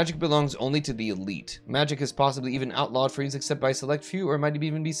city, magic belongs only to the elite. Magic is possibly even outlawed for use except by a select few, or might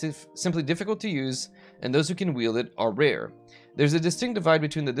even be simply difficult to use, and those who can wield it are rare. There's a distinct divide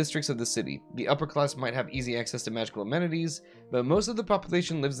between the districts of the city. The upper class might have easy access to magical amenities, but most of the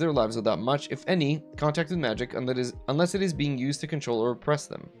population lives their lives without much, if any, contact with magic unless it is being used to control or oppress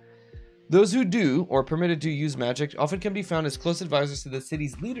them. Those who do, or are permitted to use magic, often can be found as close advisors to the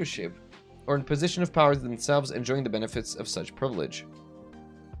city's leadership, or in position of power themselves, enjoying the benefits of such privilege.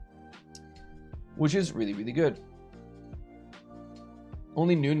 Which is really, really good.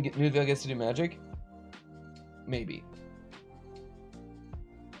 Only Noonville gets to do magic? Maybe.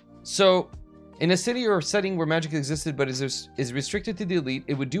 So, in a city or setting where magic existed but is restricted to the elite,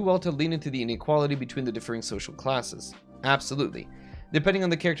 it would do well to lean into the inequality between the differing social classes. Absolutely. Depending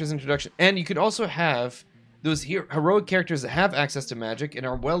on the character's introduction. And you could also have those heroic characters that have access to magic and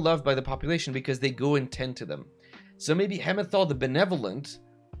are well loved by the population because they go and tend to them. So maybe Hemethal the Benevolent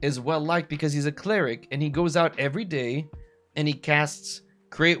is well liked because he's a cleric and he goes out every day and he casts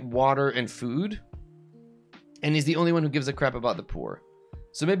create water and food, and he's the only one who gives a crap about the poor.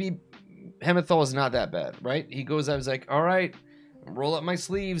 So maybe Hemethal is not that bad, right? He goes out, he's like, all right, roll up my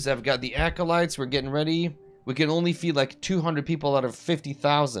sleeves. I've got the acolytes. We're getting ready. We can only feed like 200 people out of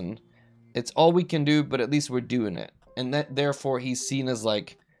 50,000. It's all we can do, but at least we're doing it. And that, therefore, he's seen as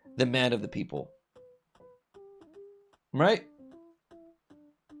like the man of the people. Right?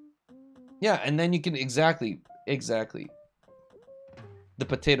 Yeah, and then you can exactly. The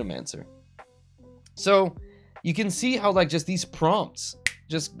Potato Mancer. So you can see how like just these prompts,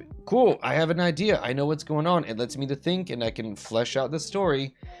 just cool. I have an idea. I know what's going on. It lets me to think and I can flesh out the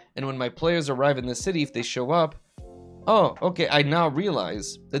story. And when my players arrive in the city, if they show up, oh, okay, I now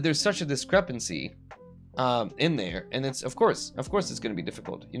realize that there's such a discrepancy in there. And it's, of course, it's going to be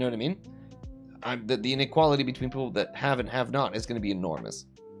difficult. You know what I mean? The inequality between people that have and have not is going to be enormous.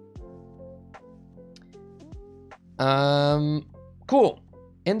 Cool.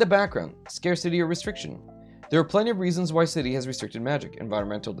 In the background, scarcity or restriction. There are plenty of reasons why city has restricted magic.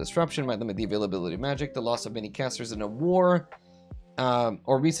 Environmental disruption might limit the availability of magic. The loss of many casters in a war,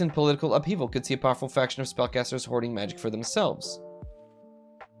 or recent political upheaval could see a powerful faction of spellcasters hoarding magic for themselves.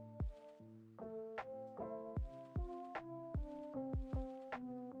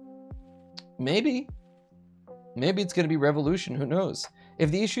 Maybe it's going to be revolution. Who knows? If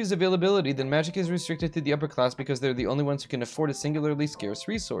the issue is availability, then magic is restricted to the upper class because they're the only ones who can afford a singularly scarce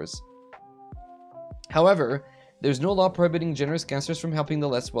resource. However, there's no law prohibiting generous casters from helping the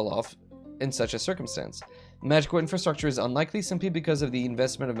less well-off in such a circumstance. Magical infrastructure is unlikely simply because of the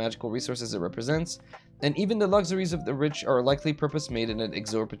investment of magical resources it represents, and even the luxuries of the rich are likely purpose-made at an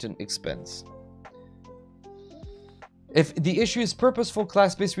exorbitant expense. If the issue is purposeful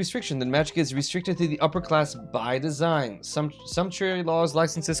class-based restriction, then magic is restricted to the upper class by design. Some sumptuary laws,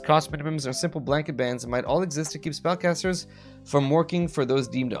 licenses, cost minimums, or simple blanket bans might all exist to keep spellcasters from working for those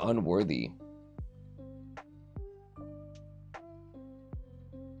deemed unworthy.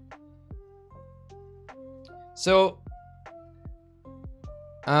 So,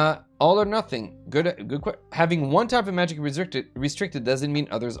 all or nothing. Good. Having one type of magic restricted doesn't mean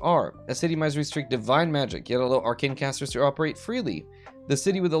others are. A city might restrict divine magic, yet allow arcane casters to operate freely. The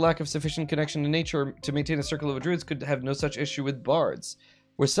city with a lack of sufficient connection to nature to maintain a circle of druids could have no such issue with bards.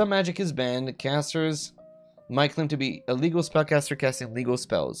 Where some magic is banned, casters might claim to be a legal spellcaster casting legal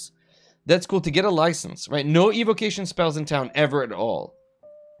spells. That's cool to get a license, right? No evocation spells in town ever at all.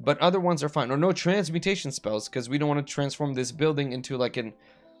 But other ones are fine. Or no transmutation spells, because we don't want to transform this building into like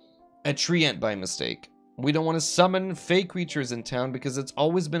a tree ant by mistake. We don't want to summon fake creatures in town, because it's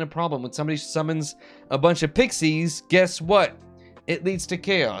always been a problem. When somebody summons a bunch of pixies, guess what? It leads to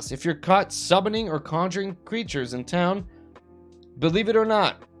chaos. If you're caught summoning or conjuring creatures in town, believe it or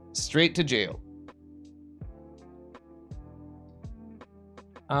not, straight to jail.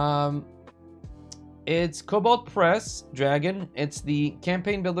 It's Kobold Press Dragon. It's the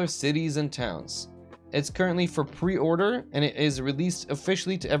campaign builder Cities and Towns. It's currently for pre-order, and it is released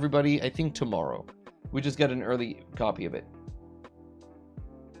officially to everybody, I think, tomorrow. We just got an early copy of it.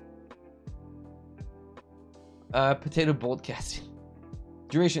 Potato bolt casting.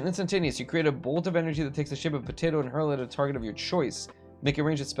 Duration instantaneous. You create a bolt of energy that takes a shape of potato and hurl it at a target of your choice. Make a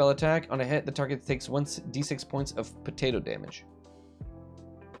ranged spell attack. On a hit, the target takes 1d6 points of potato damage.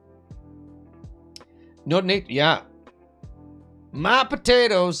 No, Nate, yeah. My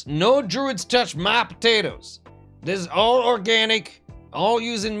potatoes. No druids touch my potatoes. This is all organic, all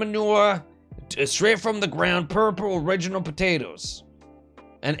using manure, straight from the ground, purple original potatoes.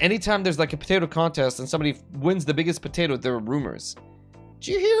 And anytime there's like a potato contest and somebody wins the biggest potato, there are rumors.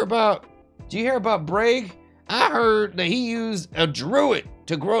 Did you hear about Bragg? I heard that he used a druid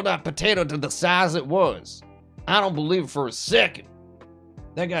to grow that potato to the size it was. I don't believe it for a second.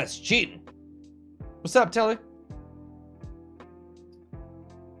 That guy's cheating. What's up, Telly?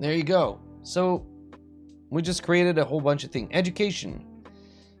 There you go. So, we just created a whole bunch of things. Education.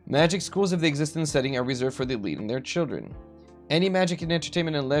 Magic schools, if they exist in the setting, are reserved for the elite and their children. Any magic in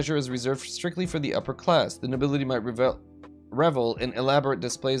entertainment and leisure is reserved strictly for the upper class. The nobility might revel in elaborate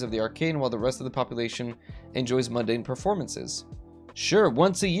displays of the arcane, while the rest of the population enjoys mundane performances. Sure,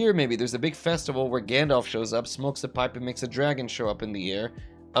 once a year maybe there's a big festival where Gandalf shows up, smokes a pipe, and makes a dragon show up in the air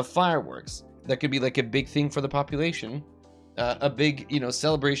of fireworks. That could be like a big thing for the population. A big,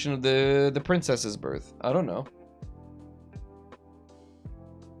 celebration of the princess's birth. I don't know.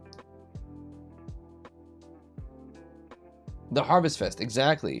 The Harvest Fest,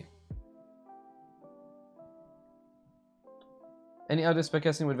 exactly. Any other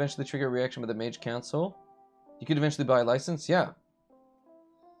spellcasting would eventually trigger a reaction by the Mage Council. You could eventually buy a license, yeah.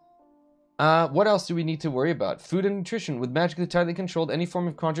 What else do we need to worry about? Food and nutrition. With magically tightly controlled, any form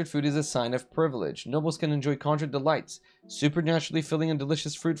of conjured food is a sign of privilege. Nobles can enjoy conjured delights, supernaturally filling and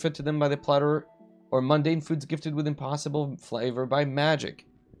delicious fruit fed to them by the platter, or mundane foods gifted with impossible flavor by magic.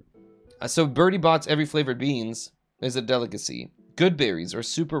 So Birdie Bot's every flavored beans is a delicacy. Good berries are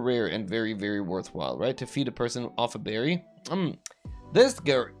super rare and very, very worthwhile, right? To feed a person off a berry. This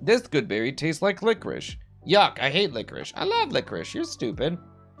good berry tastes like licorice. Yuck, I hate licorice. I love licorice. You're stupid.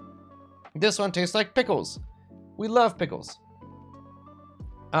 This one tastes like pickles. We love pickles.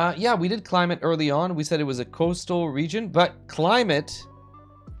 Yeah, we did climate early on. We said it was a coastal region, but climate...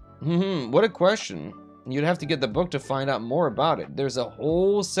 what a question. You'd have to get the book to find out more about it. There's a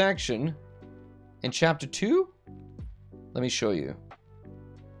whole section in chapter 2. Let me show you.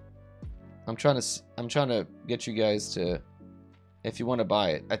 I'm trying to get you guys to, if you want to buy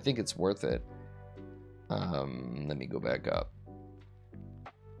it, I think it's worth it. Let me go back up.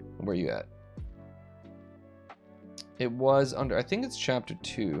 Where are you at? It was under, I think it's chapter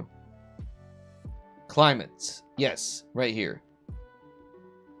 2. Climates. Yes, right here.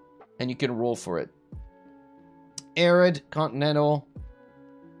 And you can roll for it. Arid, continental,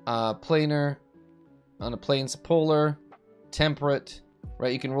 planar, on the plains, polar, temperate,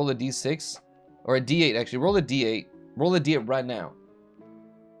 right? You can roll a d6, or a d8 actually. Roll a d8. Roll a d8 right now.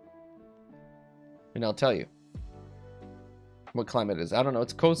 And I'll tell you what climate it is. I don't know.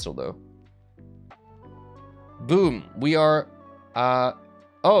 It's coastal though. Boom. We are,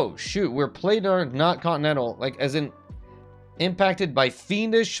 oh shoot. We're planar, not continental. Like as in impacted by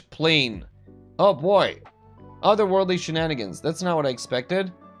fiendish plain. Oh boy. Otherworldly shenanigans. That's not what I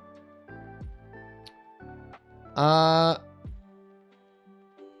expected.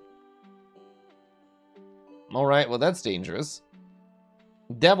 Alright, well that's dangerous.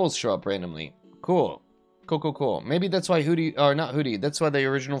 Devils show up randomly. Cool. Cool. Maybe that's why Hootie, or not Hootie, that's why the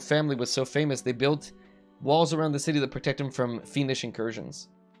original family was so famous. They built walls around the city that protect them from fiendish incursions.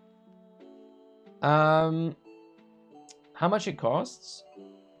 How much it costs?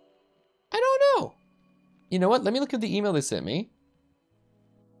 I don't know. You know what? Let me look at the email they sent me.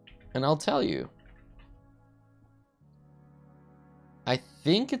 And I'll tell you. I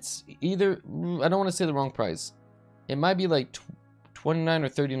think it's either... I don't want to say the wrong price. It might be like $29 or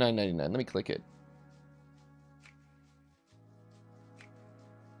 $39.99. Let me click it.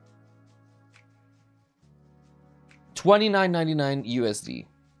 $29.99 USD.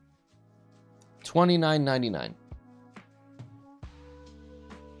 $29.99.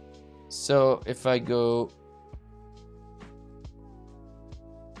 So if I go...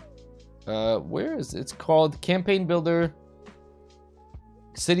 where is it? It's called Campaign Builder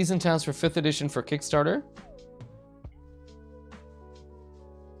Cities and Towns for 5th edition for Kickstarter.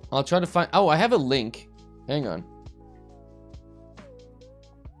 I'll try to find... Oh, I have a link. Hang on.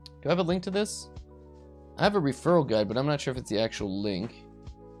 Do I have a link to this? I have a referral guide, but I'm not sure if it's the actual link.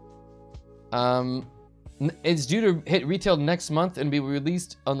 It's due to hit retail next month and be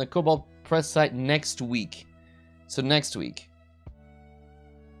released on the Kobold Press site next week. So next week.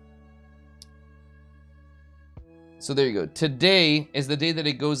 So there you go. Today is the day that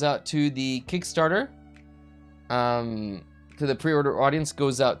it goes out to the Kickstarter. To the pre-order audience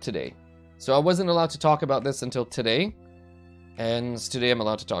goes out today. So I wasn't allowed to talk about this until today. And today I'm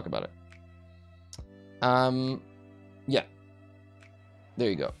allowed to talk about it. Yeah. There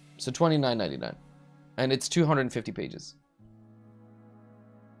you go. So $29.99. And it's 250 pages.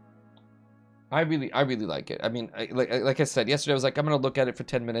 I really like it. I mean, like I said yesterday, I was like, I'm gonna look at it for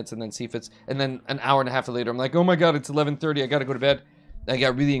 10 minutes and then see if it's, and then an hour and a half later, I'm like, oh my god, it's 11:30. I gotta go to bed. I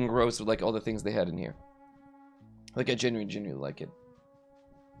got really engrossed with like all the things they had in here. Like I genuinely like it.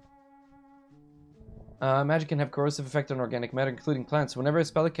 Magic can have corrosive effect on organic matter, including plants. Whenever a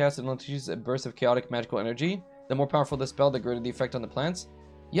spell is cast, it unleashes a burst of chaotic magical energy. The more powerful the spell, the greater the effect on the plants.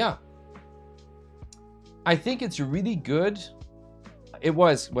 Yeah. I think it's really good. It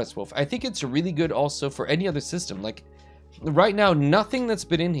was Westwolf. I think it's really good also for any other system. Like, right now, nothing that's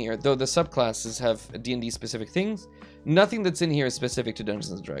been in here, though the subclasses have D&D specific things, nothing that's in here is specific to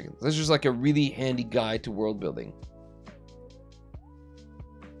Dungeons & Dragons. This is just like a really handy guide to world building.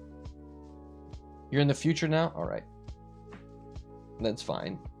 You're in the future now? Alright. That's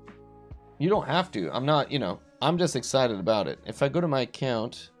fine. You don't have to. I'm not, you know, I'm just excited about it. If I go to my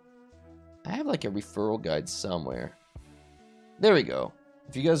account, I have like a referral guide somewhere. There we go.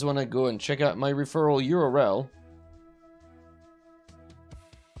 If you guys want to go and check out my referral URL,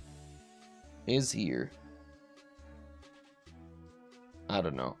 is here. I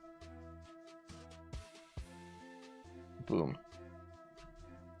don't know. Boom.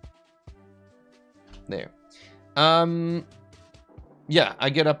 There. Yeah, I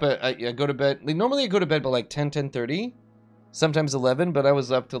get up at, I go to bed. Like, normally I go to bed by like 10:30, sometimes 11, but I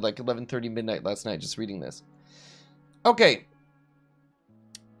was up till like 11:30 midnight last night just reading this. Okay.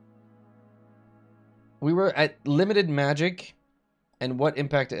 We were at limited magic and what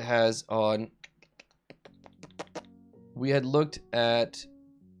impact it has on... We had looked at...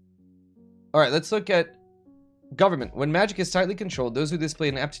 Alright, let's look at government. When magic is tightly controlled, those who display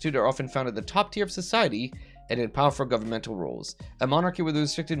an aptitude are often found at the top tier of society and in powerful governmental roles. A monarchy with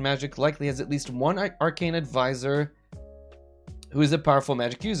restricted magic likely has at least one arcane advisor who is a powerful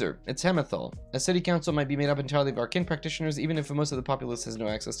magic user. It's Hemethal. A city council might be made up entirely of arcane practitioners, even if most of the populace has no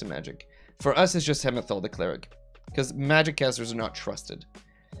access to magic. For us, it's just Hemethal, the cleric, because magic casters are not trusted.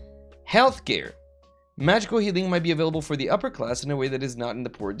 Healthcare. Magical healing might be available for the upper class in a way that is not in the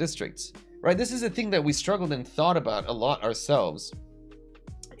poor districts. Right, this is a thing that we struggled and thought about a lot ourselves.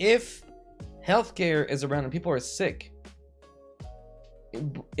 If healthcare is around and people are sick,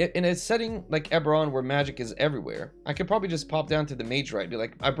 in a setting like Eberron where magic is everywhere, I could probably just pop down to the mage right, be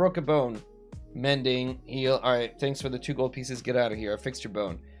like, I broke a bone, mending, heal, alright, thanks for the 2 gold pieces, get out of here, I fixed your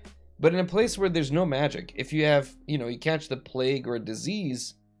bone. But in a place where there's no magic, if you have, you know, you catch the plague or a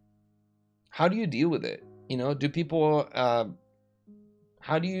disease, how do you deal with it? You know, do people,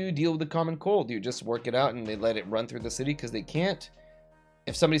 how do you deal with the common cold? Do you just work it out and they let it run through the city because they can't?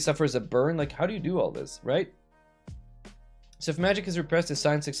 If somebody suffers a burn, like, how do you do all this, right? So if magic is repressed, is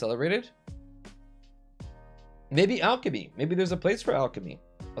science accelerated? Maybe alchemy. Maybe there's a place for alchemy,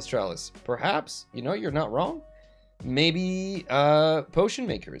 Australis. Perhaps. You know, you're not wrong. Maybe potion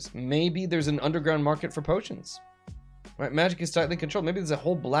makers. Maybe there's an underground market for potions. Right? Magic is tightly controlled. Maybe there's a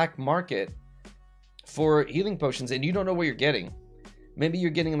whole black market for healing potions and you don't know what you're getting. Maybe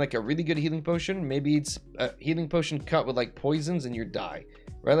you're getting like a really good healing potion. Maybe it's a healing potion cut with like poisons and you die.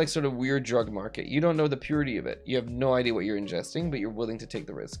 Right? Like sort of weird drug market. You don't know the purity of it. You have no idea what you're ingesting, but you're willing to take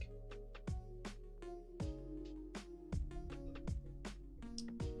the risk.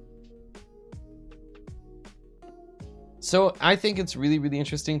 So I think it's really, really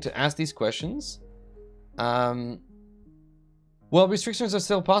interesting to ask these questions. Well, restrictions are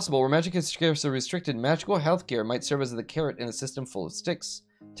still possible. Where magic is scarce or restricted, magical healthcare might serve as the carrot in a system full of sticks.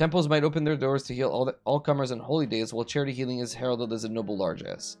 Temples might open their doors to heal all comers on holy days, while charity healing is heralded as a noble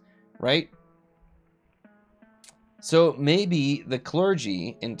largesse. Right? So maybe the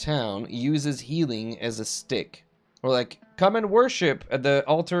clergy in town uses healing as a stick. Or like, come and worship at the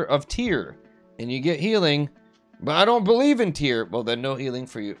altar of Tyr, and you get healing. But I don't believe in Tyr. Well, then no healing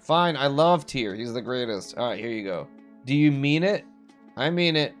for you. Fine, I love Tyr. He's the greatest. Alright, here you go. Do you mean it? I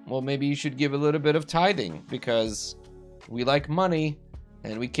mean it. Well, maybe you should give a little bit of tithing, because we like money,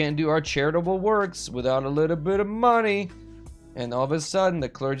 and we can't do our charitable works without a little bit of money. And all of a sudden, the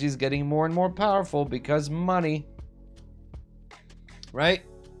clergy's getting more and more powerful because money. Right?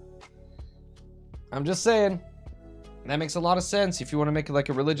 I'm just saying. That makes a lot of sense if you want to make it like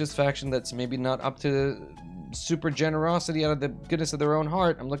a religious faction that's maybe not up to super generosity out of the goodness of their own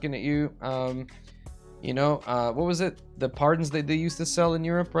heart. I'm looking at you. You know, what was it? The pardons that they used to sell in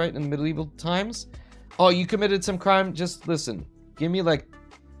Europe, right? In the medieval times? Oh, you committed some crime? Just listen. Give me like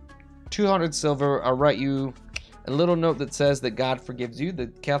 200 silver. I'll write you a little note that says that God forgives you. The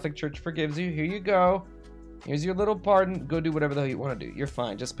Catholic Church forgives you. Here you go. Here's your little pardon. Go do whatever the hell you want to do. You're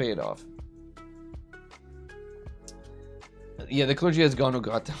fine. Just pay it off. Yeah, the clergy has gone. Oh,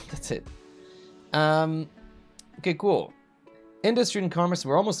 God. That's it. Okay, cool. Industry and commerce.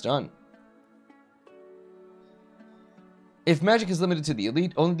 We're almost done. If magic is limited to the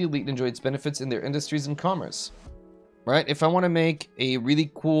elite, only the elite enjoy its benefits in their industries and commerce. Right? If I want to make a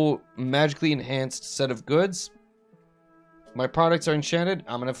really cool, magically enhanced set of goods, my products are enchanted,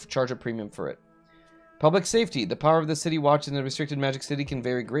 I'm going to charge a premium for it. Public safety. The power of the city watch in a restricted magic city can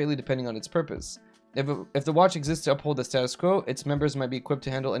vary greatly depending on its purpose. If the watch exists to uphold the status quo, its members might be equipped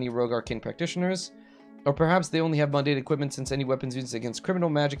to handle any rogue arcane practitioners. Or perhaps they only have mundane equipment, since any weapons used against criminal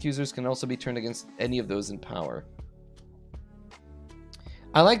magic users can also be turned against any of those in power.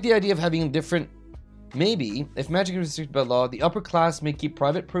 I like the idea of having different... Maybe, if magic is restricted by law, the upper class may keep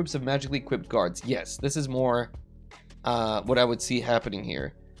private proofs of magically equipped guards. Yes, this is more what I would see happening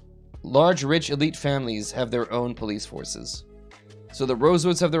here. Large, rich, elite families have their own police forces. So the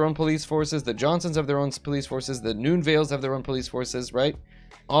Rosewoods have their own police forces, the Johnsons have their own police forces, the Noonvales have their own police forces, right?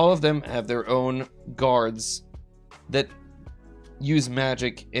 All of them have their own guards that use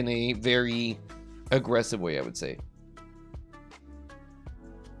magic in a very aggressive way, I would say.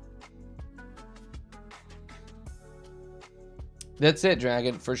 That's it,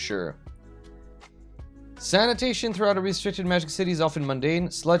 Dragon, for sure. Sanitation throughout a restricted magic city is often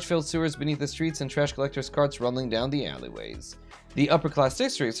mundane. Sludge-filled sewers beneath the streets and trash collectors' carts rumbling down the alleyways. The upper-class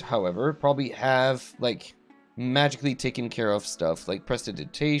districts, however, probably have, like, magically taken care of stuff, like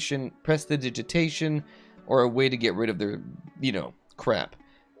prestidigitation, or a way to get rid of their, you know, crap.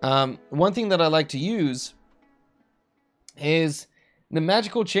 One thing that I like to use is the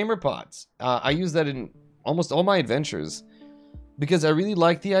magical chamber pots. I use that in almost all my adventures because I really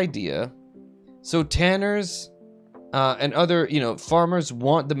like the idea. So tanners and other, you know, farmers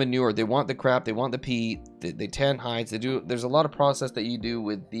want the manure. They want the crap. They want the pee. They tan hides. They do. There's a lot of process that you do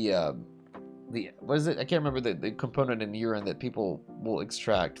with the what is it? I can't remember the component in urine that people will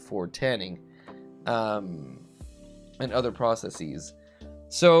extract for tanning, and other processes.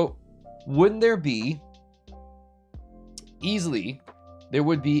 So wouldn't there be easily? There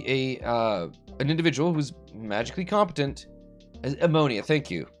would be an individual who's magically competent, ammonia. Thank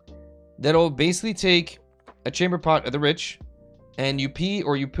you. That'll basically take a chamber pot of the rich, and you pee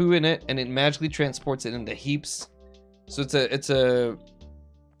or you poo in it, and it magically transports it into heaps. So it's a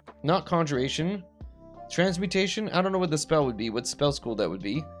not conjuration, transmutation. I don't know what the spell would be, what spell school that would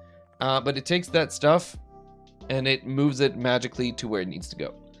be, but it takes that stuff and it moves it magically to where it needs to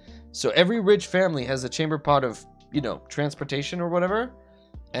go. So every rich family has a chamber pot of, you know, transportation or whatever,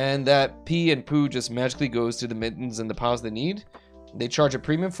 and that pee and poo just magically goes to the mittens and the piles they need. They charge a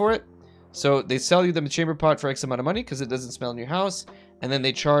premium for it. So they sell you the chamber pot for X amount of money because it doesn't smell in your house. And then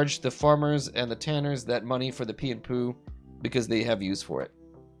they charge the farmers and the tanners that money for the pee and poo because they have use for it.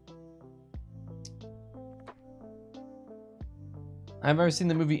 I've ever seen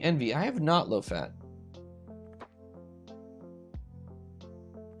the movie Envy. I have not, low fat.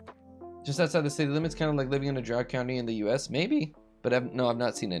 Just outside the city limits, kind of like living in a drought county in the US. Maybe. But I've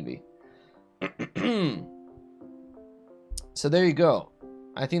not seen Envy. So there you go.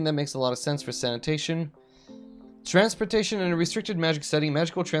 I think that makes a lot of sense for sanitation. Transportation in a restricted magic setting.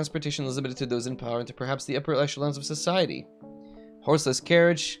 Magical transportation is limited to those in power and to perhaps the upper echelons of society. Horseless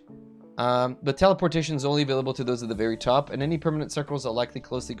carriage. But teleportation is only available to those at the very top, and any permanent circles are likely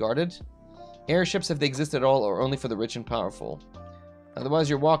closely guarded. Airships, if they exist at all, are only for the rich and powerful. Otherwise,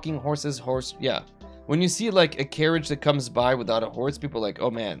 you're walking, horse. Yeah. When you see, like, a carriage that comes by without a horse, people are like, oh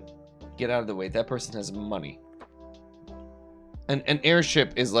man, get out of the way. That person has money. An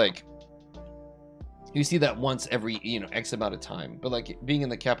airship is like, you see that once every, you know, X amount of time. But like being in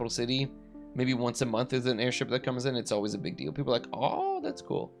the capital city, maybe once a month is an airship that comes in. It's always a big deal. People are like, oh, that's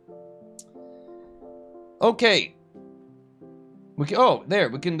cool. Okay. We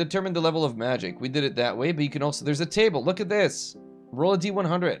can determine the level of magic. We did it that way, but you can also, there's a table. Look at this. Roll a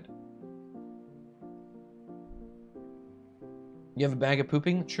D100. You have a bag of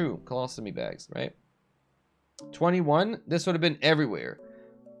pooping? True. Colostomy bags, right? 21. This would have been everywhere.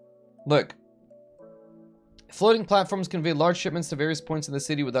 Look. Floating platforms convey large shipments to various points in the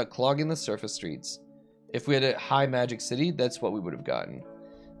city without clogging the surface streets. If we had a high magic city, that's what we would have gotten.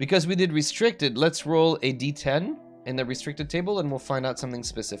 Because we did restricted, let's roll a D10 in the restricted table and we'll find out something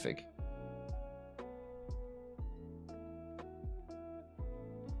specific.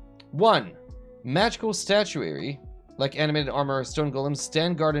 1. Magical statuary, like animated armor or stone golems,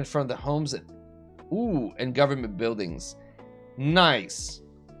 stand guard in front of the homes and government buildings. Nice.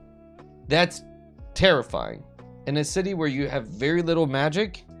 That's terrifying. In a city where you have very little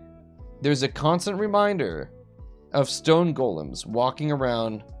magic, there's a constant reminder of stone golems walking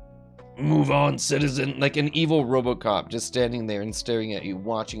around. Move on, citizen. Like an evil RoboCop just standing there and staring at you,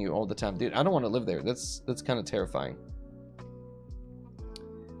 watching you all the time. Dude, I don't want to live there. That's kind of terrifying.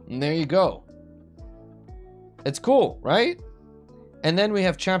 And there you go. It's cool, right? And then we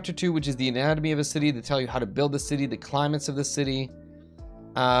have chapter 2, which is the anatomy of a city, to tell you how to build the city, the climates of the city.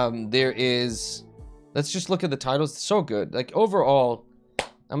 There is, let's just look at the titles. It's so good. Like overall,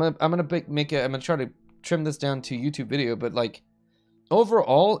 I'm gonna try to trim this down to YouTube video, but like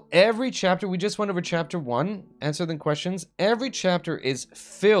overall, every chapter, we just went over chapter 1, answering questions. Every chapter is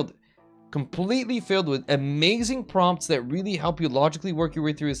completely filled with amazing prompts that really help you logically work your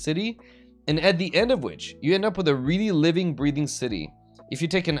way through a city. And at the end of which, you end up with a really living, breathing city. If you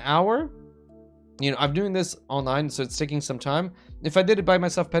take an hour, you know, I'm doing this online, so it's taking some time. If I did it by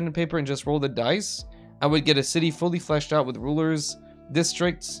myself, pen and paper, and just roll the dice, I would get a city fully fleshed out with rulers,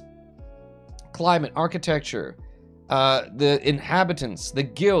 districts, climate, architecture, the inhabitants, the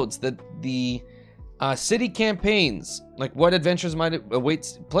guilds, the city campaigns, like what adventures might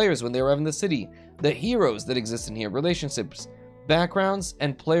await players when they arrive in the city, the heroes that exist in here, relationships, backgrounds,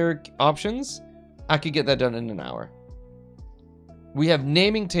 and player options. I could get that done in an hour. We have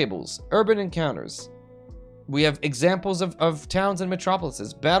naming tables, urban encounters. We have examples of towns and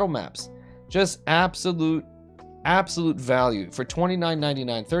metropolises, battle maps, Just absolute value. For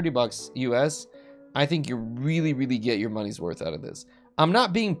 $29.99, $30 US, I think you really, really get your money's worth out of this. I'm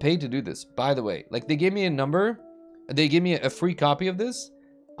not being paid to do this, by the way. Like, they gave me a number. They gave me a free copy of this.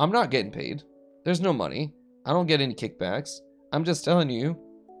 I'm not getting paid. There's no money. I don't get any kickbacks. I'm just telling you,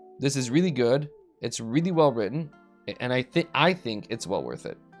 this is really good. It's really well written. And I think it's well worth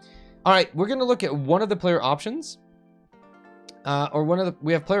it. All right, we're going to look at one of the player options.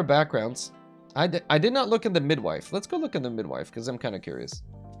 We have player backgrounds. I did not look at the midwife. Let's go look at the midwife, because I'm kind of curious.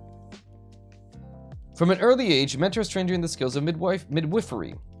 From an early age, mentors trained you in the skills of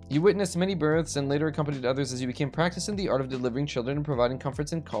midwifery. You witnessed many births and later accompanied others as you became practiced in the art of delivering children and providing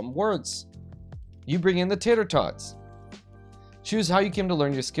comforts in calm words. You bring in the tater tots. Choose how you came to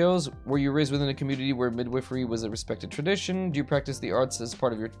learn your skills. Were you raised within a community where midwifery was a respected tradition? Do you practice the arts as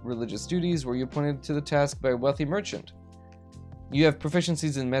part of your religious duties? Were you appointed to the task by a wealthy merchant? You have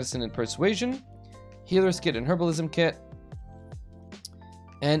proficiencies in medicine and persuasion, healer's kit and herbalism kit,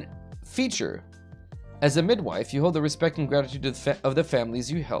 and feature. As a midwife, you hold the respect and gratitude of the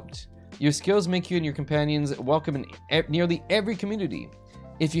families you helped. Your skills make you and your companions welcome in nearly every community.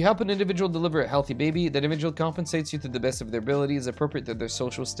 If you help an individual deliver a healthy baby, that individual compensates you to the best of their ability as appropriate to their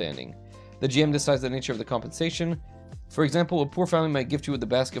social standing. The GM decides the nature of the compensation. For example, a poor family might gift you with a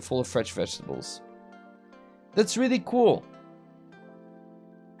basket full of fresh vegetables. That's really cool.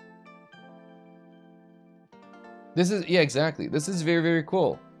 This is, yeah, exactly. This is very, very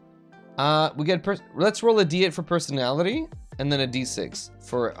cool. We get, let's roll a D8 for personality, and then a D6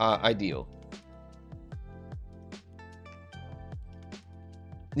 for ideal.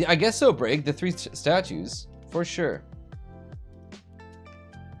 Yeah, I guess so, Brig. The 3 statues, for sure.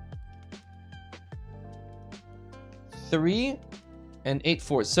 Three and 8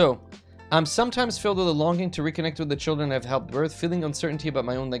 4. So, I'm sometimes filled with a longing to reconnect with the children I've helped birth, feeling uncertainty about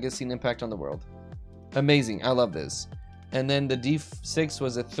my own legacy and impact on the world. Amazing. I love this. And then the D6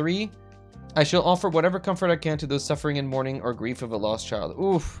 was a 3. I shall offer whatever comfort I can to those suffering in mourning or grief of a lost child.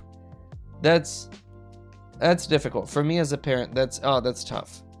 Oof. That's difficult. For me as a parent, that's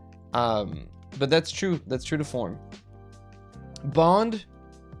tough. But that's true. That's true to form. Bond.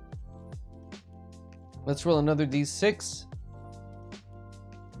 Let's roll another D6.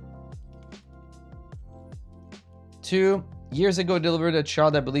 2. Years ago, delivered a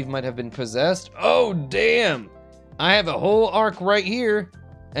child I believe might have been possessed. Oh, damn. I have a whole arc right here.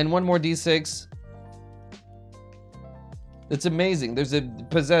 And one more D6. It's amazing. There's a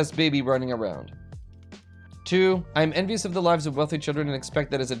possessed baby running around. 2. I'm envious of the lives of wealthy children and expect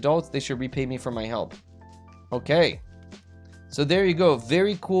that as adults, they should repay me for my help. Okay. So there you go.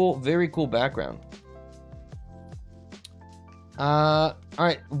 Very cool background. All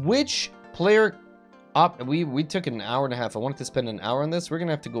right. Which player... We took an hour and a half. I wanted to spend an hour on this. We're going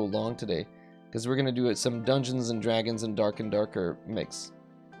to have to go long today because we're going to do some Dungeons and Dragons and Dark and Darker mix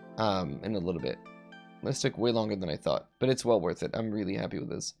in a little bit. This took way longer than I thought, but it's well worth it. I'm really happy with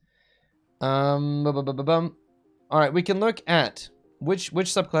this. All right, we can look at what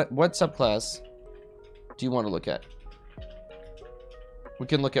subclass do you want to look at? We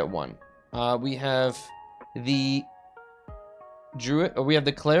can look at one. We have the Druid, or we have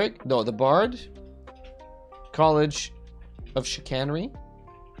the Cleric, no, the Bard, College of Chicanery.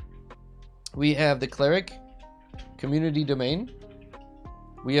 We have the Cleric, Community Domain.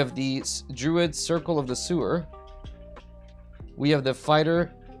 We have the Druid, Circle of the Sewer. We have the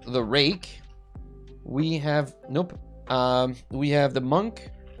Fighter, the Rake. We have, we have the Monk,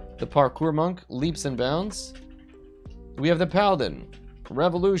 the Parkour Monk, Leaps and Bounds. We have the Paladin,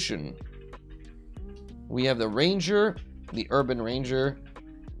 Revolution. We have the Ranger, the Urban Ranger.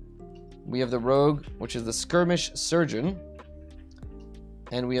 We have the Rogue, which is the Skirmish Surgeon.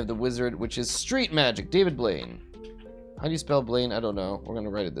 And we have the Wizard, which is Street Magic, David Blaine. How do you spell Blaine? I don't know. We're going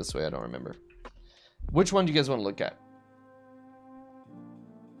to write it this way. I don't remember. Which one do you guys want to look at?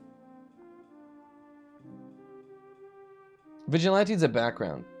 Vigilante is a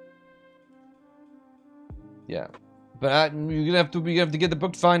background. Yeah. But you're gonna have to get the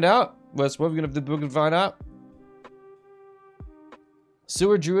book to find out. Wes, what are we gonna have the book to find out?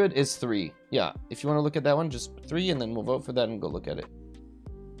 Sewer Druid is 3. Yeah. If you want to look at that one, just 3, and then we'll vote for that and go look at it.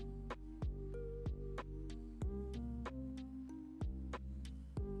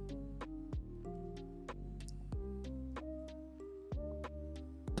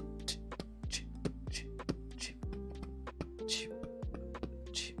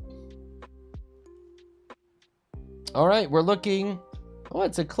 All right, we're looking... Oh,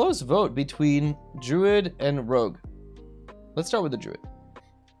 it's a close vote between Druid and Rogue. Let's start with the Druid.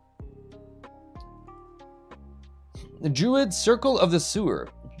 The Druid, Circle of the Sewer.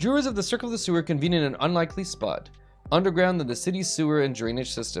 Jurors of the Circle of the Sewer convene in an unlikely spot, underground in the city's sewer and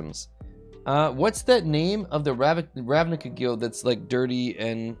drainage systems. What's that name of the Ravnica Guild that's like dirty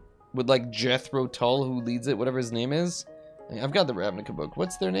and with like Jethro Tull who leads it, whatever his name is? I've got the Ravnica book.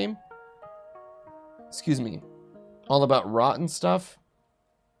 What's their name? Excuse me. All about rotten stuff.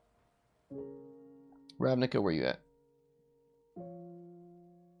 Ravnica, where you at?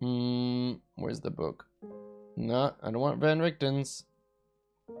 Where's the book? No, I don't want Van Richten's.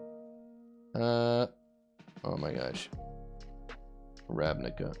 Oh my gosh.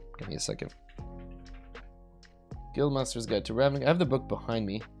 Ravnica. Give me a second. Guildmaster's Guide to Ravnica. I have the book behind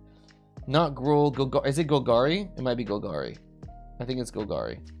me. Not Grohl. Is it Golgari? It might be Golgari. I think it's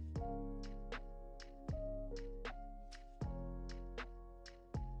Golgari.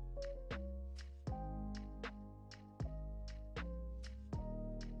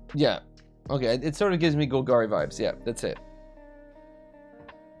 Yeah. Okay, it sort of gives me Golgari vibes. Yeah, that's it.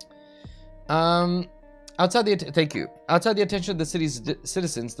 Thank you. Outside the attention of the city's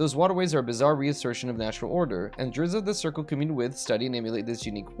citizens, those waterways are a bizarre reassertion of natural order, and jurors of the Circle commune with, study, and emulate this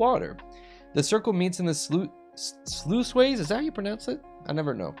unique water. The Circle meets in the sluiceways? Is that how you pronounce it? I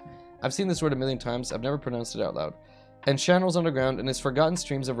never know. I've seen this word a million times. I've never pronounced it out loud. And channels underground and its forgotten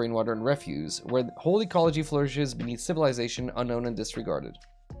streams of rainwater and refuse, where whole ecology flourishes beneath civilization unknown and disregarded.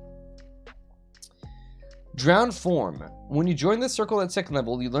 Drowned form. When you join the Circle at 2nd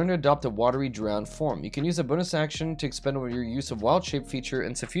level, you learn to adopt a watery drowned form. You can use a bonus action to expend over your use of wild shape feature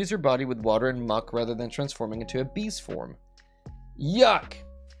and suffuse your body with water and muck rather than transforming into a beast form. Yuck!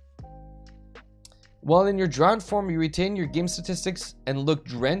 While in your drowned form, you retain your game statistics and look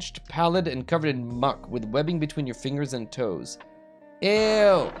drenched, pallid, and covered in muck with webbing between your fingers and toes.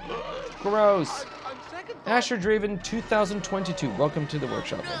 Ew! Gross! Asher Draven 2022, welcome to the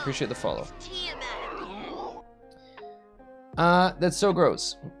workshop. I appreciate the follow. That's so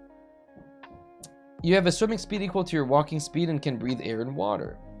gross. You have a swimming speed equal to your walking speed and can breathe air and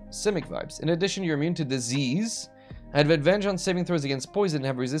water. Simic vibes. In addition, you're immune to disease, have advantage on saving throws against poison, and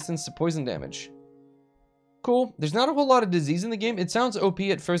have resistance to poison damage. Cool. There's not a whole lot of disease in the game. It sounds OP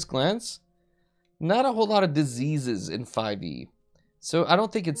at first glance. Not a whole lot of diseases in 5e. So I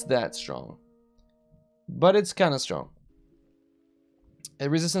don't think it's that strong. But it's kind of strong.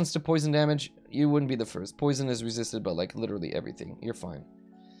 Resistance to poison damage, you wouldn't be the first. Poison is resisted by like literally everything. You're fine.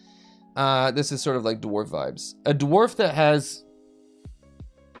 This is sort of like dwarf vibes. A dwarf that has...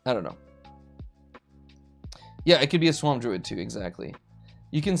 I don't know. Yeah, it could be a swamp druid too, exactly.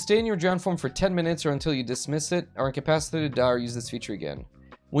 You can stay in your drowned form for 10 minutes or until you dismiss it, or incapacitated, die, or use this feature again.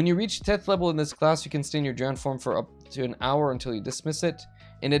 When you reach 10th level in this class, you can stay in your drowned form for up to an hour until you dismiss it.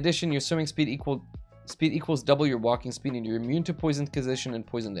 In addition, your swimming speed equals double your walking speed, and you're immune to poison condition and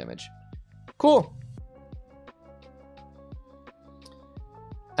poison damage. Cool.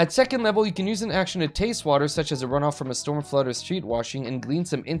 At 2nd level, you can use an action to taste water, such as a runoff from a storm flood or street washing, and glean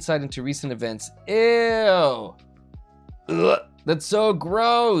some insight into recent events. Ew! Ugh, that's so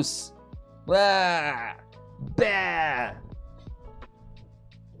gross! Blah! Bah!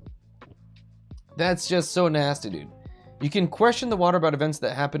 That's just so nasty, dude. You can question the water about events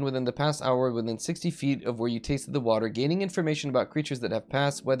that happened within the past hour within 60 feet of where you tasted the water, gaining information about creatures that have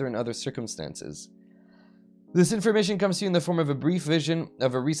passed, weather, and other circumstances. This information comes to you in the form of a brief vision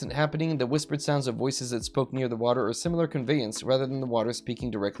of a recent happening, the whispered sounds of voices that spoke near the water, or similar conveyance, rather than the water speaking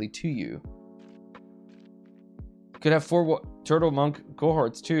directly to you. Could have 4 turtle monk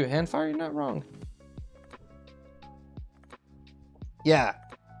cohorts too. Handfire, you're not wrong. Yeah.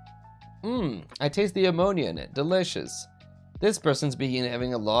 I taste the ammonia in it. Delicious. This person's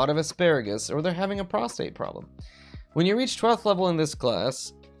having a lot of asparagus, or they're having a prostate problem. When you reach 12th level in this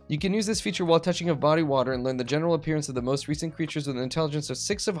class, you can use this feature while touching of body water and learn the general appearance of the most recent creatures with an intelligence of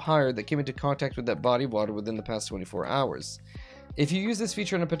 6 or higher that came into contact with that body of water within the past 24 hours. If you use this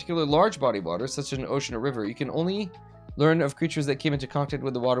feature on a particular large body of water, such as an ocean or river, you can only learn of creatures that came into contact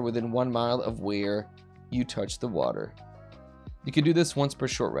with the water within 1 mile of where you touch the water. You can do this once per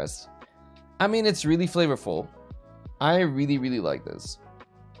short rest. I mean, it's really flavorful. I really, really like this.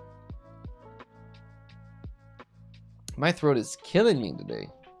 My throat is killing me today.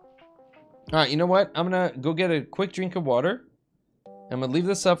 Alright, you know what? I'm gonna go get a quick drink of water. I'm gonna leave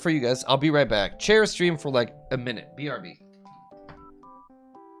this up for you guys. I'll be right back. Chair stream for like a minute. BRB.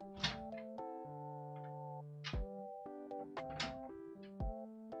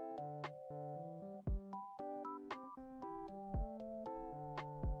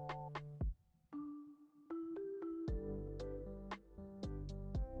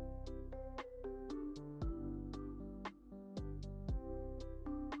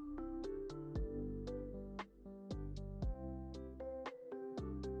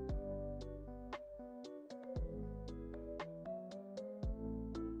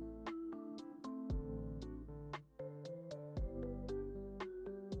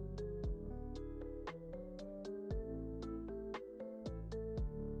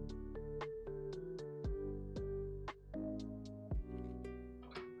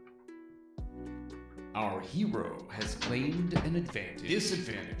 Our hero has claimed an advantage. This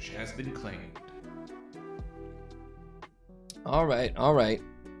advantage has been claimed. All right, all right.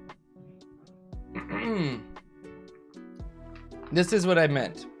 This is what I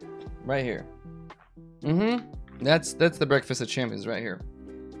meant, right here. That's the breakfast of champions right here.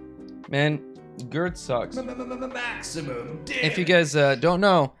 Man, GERD sucks. Maximum damage. If you guys don't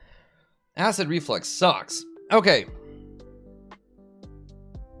know, acid reflux sucks. Okay.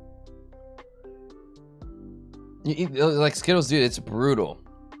 You eat, like Skittles, dude, it's brutal.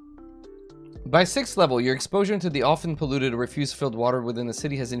 By 6th level, your exposure to the often polluted or refuse-filled water within the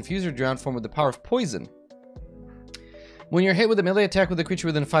city has infused your drowned form with the power of poison. When you're hit with a melee attack with a creature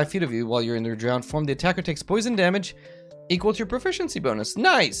within 5 feet of you while you're in your drowned form, the attacker takes poison damage equal to your proficiency bonus.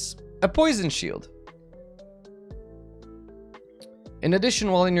 Nice! A poison shield. In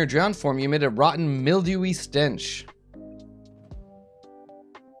addition, while in your drowned form, you emit a rotten, mildewy stench.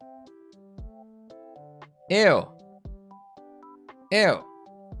 Ew. Ew.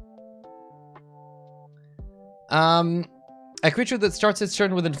 A creature that starts its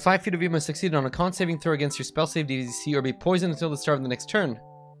turn within 5 feet of you must succeed on a con saving throw against your spell save DC or be poisoned until the start of the next turn.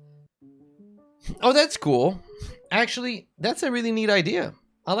 Oh, that's cool. Actually, that's a really neat idea.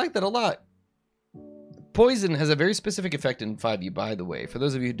 I like that a lot. Poison has a very specific effect in 5e, by the way. For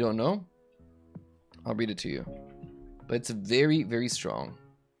those of you who don't know, I'll read it to you. But it's very, very strong,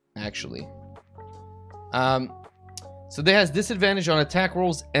 actually. So it has disadvantage on attack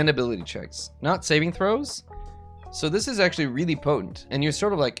rolls and ability checks, not saving throws. So this is actually really potent, and you're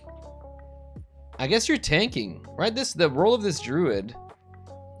sort of like, I guess you're tanking, right? The role of this druid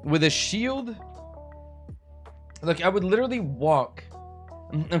with a shield. Like, I would literally walk.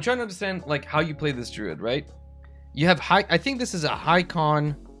 I'm trying to understand like how you play this druid, right? You have high. I think this is a high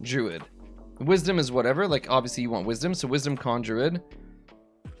con druid. Wisdom is whatever. Like, obviously you want wisdom, so wisdom con druid.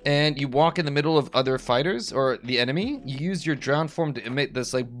 And you walk in the middle of other fighters or the enemy. You use your drowned form to emit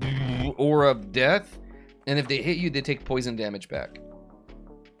this like aura of death. And if they hit you, they take poison damage back.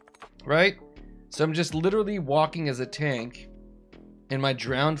 Right? So I'm just literally walking as a tank in my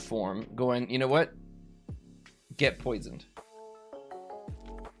drowned form going, you know what? Get poisoned.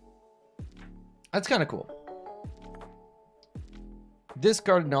 That's kind of cool.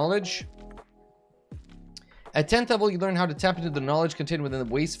 Discard knowledge. At 10th level, you learn how to tap into the knowledge contained within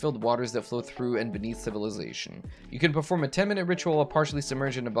the waste-filled waters that flow through and beneath civilization. You can perform a 10-minute ritual while partially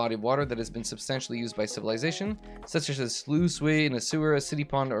submerged in a body of water that has been substantially used by civilization, such as a sluice way in a sewer, a city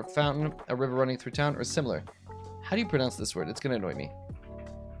pond, or a fountain, a river running through town, or similar. How do you pronounce this word? It's going to annoy me.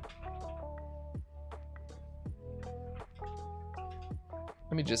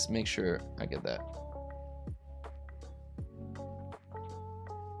 Let me just make sure I get that.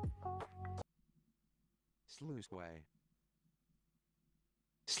 Sluiceway.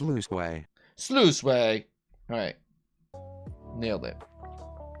 Sluiceway. Sluiceway. All right. Nailed it.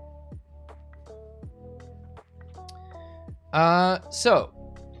 So,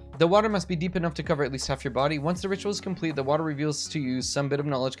 the water must be deep enough to cover at least half your body. Once the ritual is complete, the water reveals to you some bit of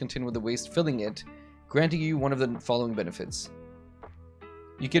knowledge contained with the waste filling it, granting you one of the following benefits.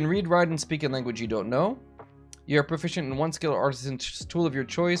 You can read, write, and speak a language you don't know. You are proficient in one skill or artisan tool of your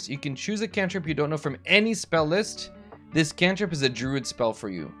choice. You can choose a cantrip you don't know from any spell list. This cantrip is a druid spell for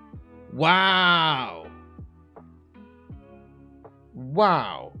you. Wow.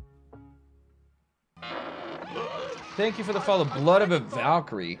 Wow. Thank you for the follow. Blood of a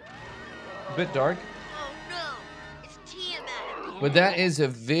Valkyrie. A bit dark. Oh no, it's Tiamat. But that is a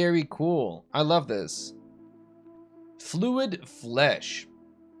very cool. I love this. Fluid Flesh.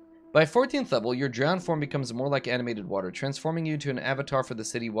 By 14th level, your drowned form becomes more like animated water, transforming you to an avatar for the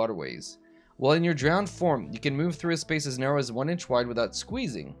city waterways. While in your drowned form, you can move through a space as narrow as 1 inch wide without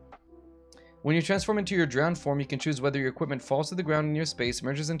squeezing. When you transform into your drowned form, you can choose whether your equipment falls to the ground in your space,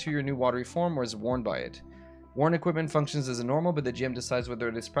 merges into your new watery form, or is worn by it. Worn equipment functions as a normal, but the GM decides whether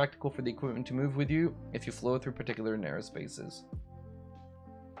it is practical for the equipment to move with you if you flow through particular narrow spaces.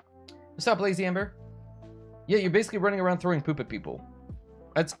 What's up, Lazy Amber? Yeah, you're basically running around throwing poop at people.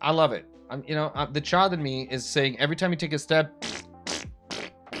 I love it. The child in me is saying every time you take a step.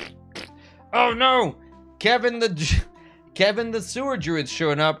 Oh no, Kevin the sewer druid's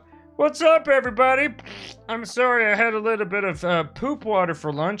showing up. What's up, everybody? I'm sorry, I had a little bit of poop water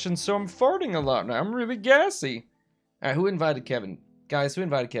for lunch, and so I'm farting a lot now. I'm really gassy. All right, who invited Kevin? Guys, who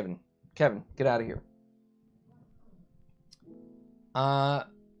invited Kevin? Kevin, get out of here.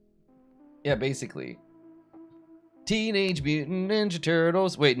 Yeah, basically. Teenage Mutant Ninja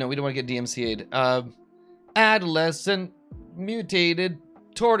Turtles. Wait, no, we don't want to get DMCA'd. Adolescent mutated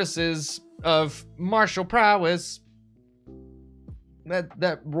tortoises of martial prowess.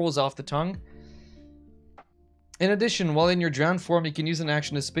 That rolls off the tongue. In addition, while in your drowned form, you can use an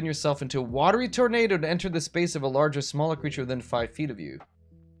action to spin yourself into a watery tornado to enter the space of a larger or smaller creature within 5 feet of you.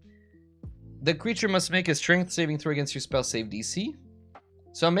 The creature must make a strength saving throw against your spell save DC.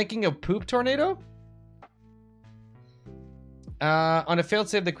 So I'm making a poop tornado? On a failed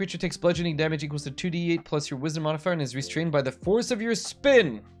save, the creature takes bludgeoning damage equals to 2d8 plus your wisdom modifier and is restrained by the force of your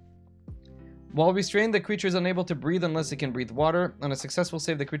spin. While restrained, the creature is unable to breathe unless it can breathe water. On a successful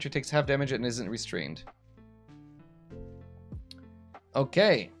save, the creature takes half damage and isn't restrained.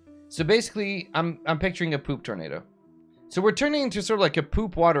 Okay. So basically, I'm picturing a poop tornado. So we're turning into sort of like a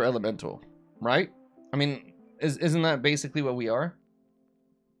poop water elemental, right? I mean, isn't that basically what we are?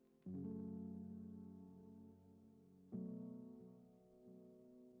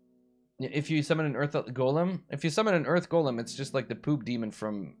 If you summon an earth golem, it's just like the poop demon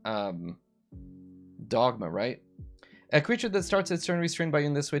from Dogma, right? A creature that starts its turn restrained by you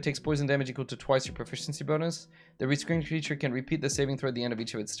in this way takes poison damage equal to twice your proficiency bonus. The restrained creature can repeat the saving throw at the end of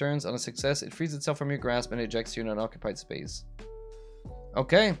each of its turns. On a success, it frees itself from your grasp and ejects you in an occupied space.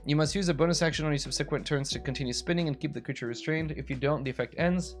 Okay, you must use a bonus action on your subsequent turns to continue spinning and keep the creature restrained. If you don't, the effect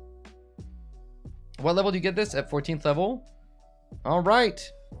ends. What level do you get this? At 14th level?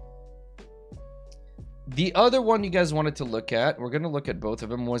 Alright. The other one you guys wanted to look at, we're going to look at both of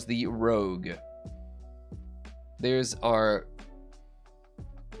them, was the Rogue. There's our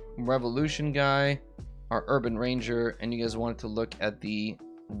Revolution guy, our Urban Ranger, and you guys wanted to look at the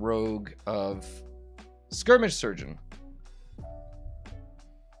Rogue of Skirmish Surgeon.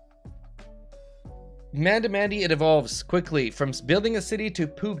 Man to Mandy, it evolves quickly from building a city to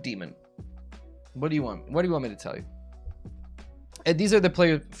poop demon. What do you want? What do you want me to tell you? And these are the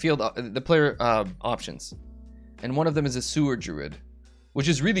player options, and one of them is a sewer druid, which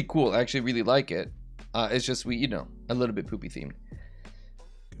is really cool. I actually really like it. It's just a little bit poopy themed.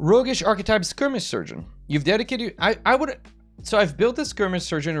 Roguish archetype skirmish surgeon. You've dedicated. So I've built a skirmish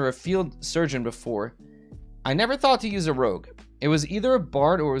surgeon or a field surgeon before. I never thought to use a rogue. It was either a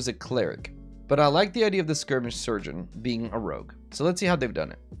bard or it was a cleric. But I like the idea of the skirmish surgeon being a rogue. So let's see how they've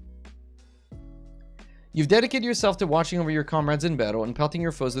done it. You've dedicated yourself to watching over your comrades in battle and pelting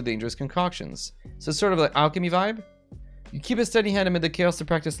your foes with dangerous concoctions. So it's sort of like alchemy vibe. You keep a steady hand amid the chaos to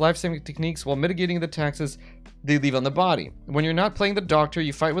practice life-saving techniques while mitigating the taxes they leave on the body. When you're not playing the doctor,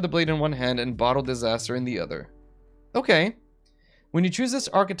 you fight with a blade in one hand and bottle disaster in the other. Okay. When you choose this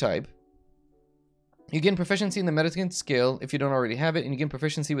archetype, you gain proficiency in the medicine skill if you don't already have it, and you gain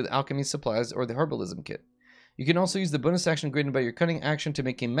proficiency with alchemy supplies or the herbalism kit. You can also use the bonus action granted by your cunning action to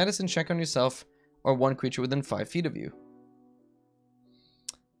make a medicine check on yourself or one creature within 5 feet of you.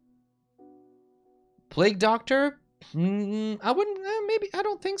 Plague Doctor? I wouldn't, maybe, I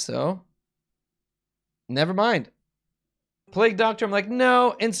don't think so. Never mind. Plague Doctor, I'm like,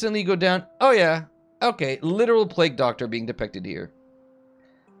 no, instantly go down. Oh yeah, okay, literal Plague Doctor being depicted here.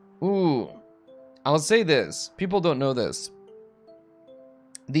 Ooh, I'll say this, people don't know this.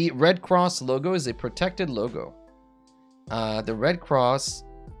 The Red Cross logo is a protected logo. The Red Cross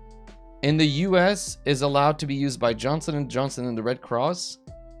in the US is allowed to be used by Johnson & Johnson and the Red Cross.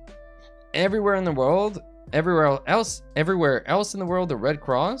 Everywhere in the world, everywhere else in the world, the Red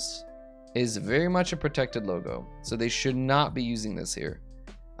Cross is very much a protected logo. So they should not be using this here.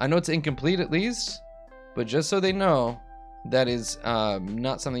 I know it's incomplete at least, but just so they know, that is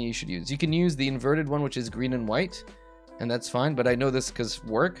not something you should use. You can use the inverted one, which is green and white, and that's fine, but I know this because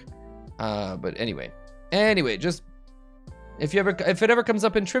work. But anyway, just if it ever comes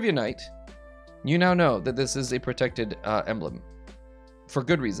up in Trivia Night, you now know that this is a protected emblem for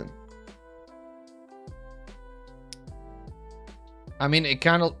good reason. I mean, it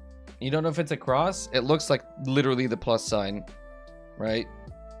kind of, you don't know if it's a cross. It looks like literally the plus sign, right?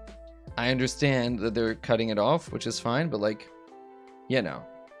 I understand that they're cutting it off, which is fine, but like, you know,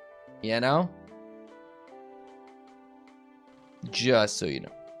 just so you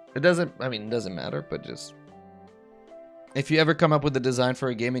know, it doesn't matter, but just, if you ever come up with a design for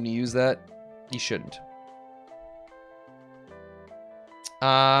a game and you use that, you shouldn't.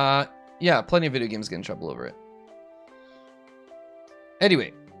 Yeah, plenty of video games get in trouble over it.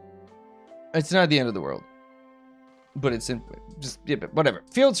 Anyway, it's not the end of the world, but it's but whatever.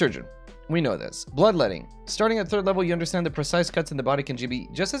 Field surgeon, we know this. Bloodletting. Starting at 3rd level, you understand that precise cuts in the body can be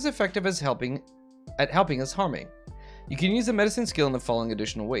just as effective as helping as harming. You can use the medicine skill in the following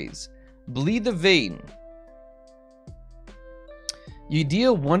additional ways. Bleed the vein. You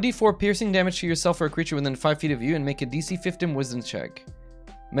deal 1d4 piercing damage to yourself or a creature within 5 feet of you and make a DC 15 wisdom check.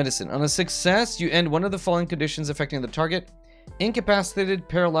 Medicine. On a success, you end one of the following conditions affecting the target. Incapacitated,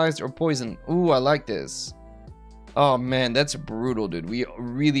 paralyzed, or poisoned. Ooh, I like this. Oh man, that's brutal, dude. We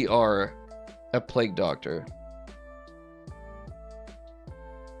really are a plague doctor.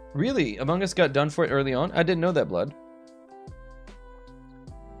 Really? Among Us got done for it early on? I didn't know that, Blood.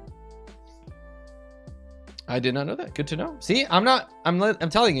 I did not know that. Good to know. See, I'm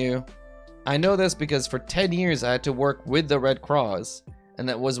telling you, I know this because for 10 years I had to work with the Red Cross, and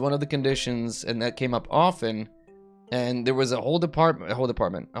that was one of the conditions, and that came up often. And there was a whole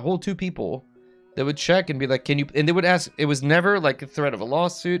two people that would check and be like, can you, and they would ask, it was never like a threat of a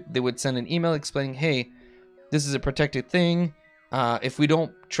lawsuit. They would send an email explaining, hey, this is a protected thing. If we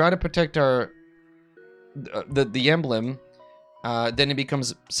don't try to protect our, the emblem, then it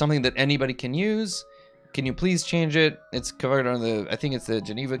becomes something that anybody can use. Can you please change it? It's covered on the, I think it's the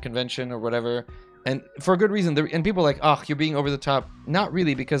Geneva Convention or whatever. And for a good reason. And people are like, oh, you're being over the top. Not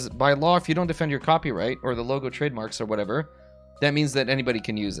really, because by law, if you don't defend your copyright or the logo trademarks or whatever, that means that anybody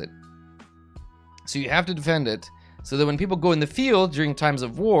can use it. So you have to defend it so that when people go in the field during times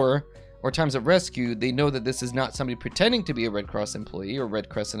of war or times of rescue, they know that this is not somebody pretending to be a Red Cross employee or Red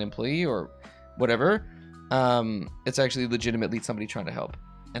Crescent employee or whatever. It's actually legitimately somebody trying to help.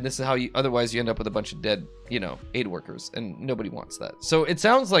 And this is how otherwise you end up with a bunch of dead, aid workers, and nobody wants that. So it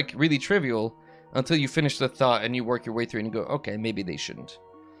sounds like really trivial until you finish the thought and you work your way through and you go, okay, maybe they shouldn't.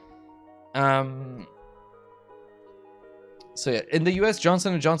 So yeah, in the US,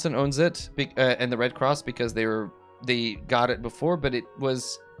 Johnson & Johnson owns it, and the Red Cross, because they got it before, but it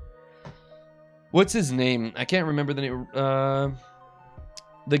was, what's his name? I can't remember the name.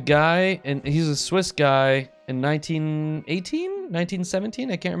 The guy, and he's a Swiss guy in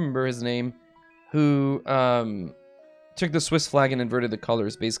 1917, I can't remember his name, who took the Swiss flag and inverted the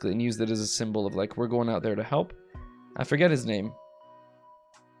colors, basically, and used it as a symbol of, like, we're going out there to help. I forget his name,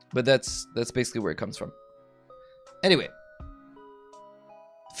 but that's basically where it comes from. Anyway.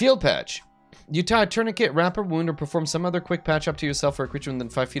 Field patch. You tie a tourniquet, wrap a wound, or perform some other quick patch up to yourself for a creature within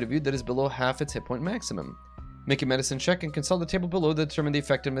 5 feet of you that is below half its hit point maximum. Make a medicine check and consult the table below to determine the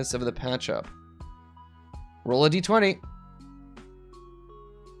effectiveness of the patch up. Roll a d20.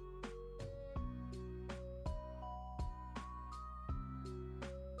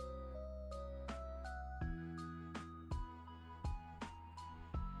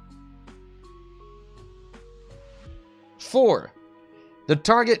 Four. The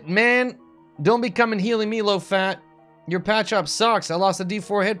target, man, don't be coming healing me, low fat. Your patch up sucks. I lost a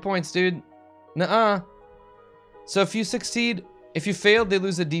d4 hit points, dude. Nuh-uh. So if you succeed, if you fail, they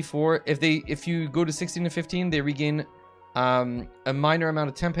lose a d4. If you go to 16 to 15, they regain a minor amount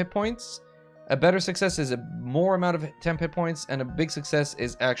of temp hit points. A better success is a more amount of temp hit points, and a big success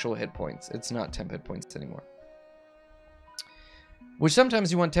is actual hit points. It's not temp hit points anymore. Which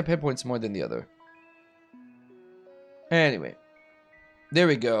sometimes you want temp hit points more than the other. Anyway. There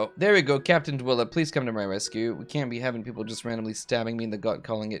we go. There we go. Captain Dwilla, please come to my rescue. We can't be having people just randomly stabbing me in the gut,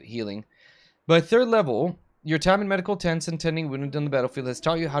 calling it healing. By 3rd level, your time in medical tents and tending wounded on the battlefield has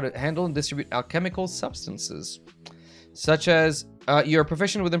taught you how to handle and distribute alchemical substances. Such as, you're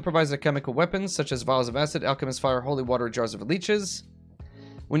proficient with improvised alchemical weapons, such as vials of acid, alchemists fire holy water, jars of leeches.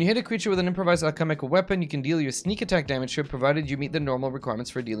 When you hit a creature with an improvised alchemical weapon, you can deal your sneak attack damage to it, provided you meet the normal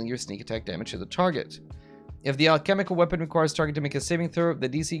requirements for dealing your sneak attack damage to the target. If the alchemical weapon requires target to make a saving throw, the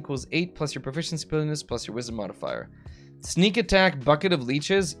DC equals 8 plus your proficiency bonus plus your wisdom modifier. Sneak attack, bucket of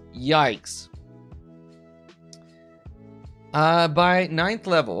leeches, yikes. By 9th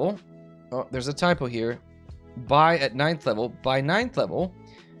level, oh, there's a typo here. By 9th level,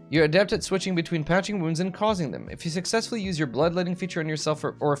 you're adept at switching between patching wounds and causing them. If you successfully use your bloodletting feature on yourself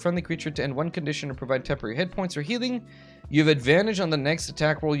or a friendly creature to end one condition or provide temporary hit points or healing, you have advantage on the next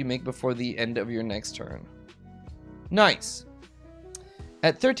attack roll you make before the end of your next turn. Nice.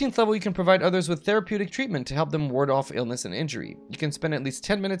 At 13th level, you can provide others with therapeutic treatment to help them ward off illness and injury. You can spend at least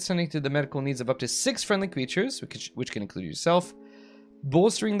 10 minutes tending to the medical needs of up to 6 friendly creatures, which can include yourself,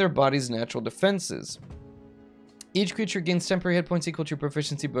 bolstering their body's natural defenses. Each creature gains temporary hit points equal to your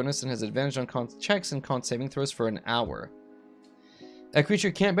proficiency bonus and has advantage on con checks and con saving throws for an hour. A creature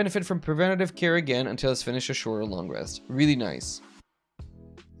can't benefit from preventative care again until it's finished a short or long rest. Really nice.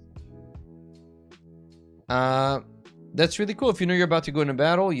 That's really cool. If you know you're about to go into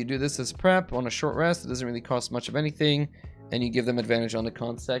battle, you do this as prep on a short rest. It doesn't really cost much of anything, and you give them advantage on the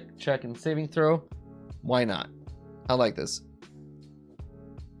con check and saving throw. Why not? I like this.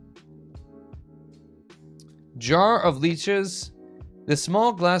 Jar of leeches. This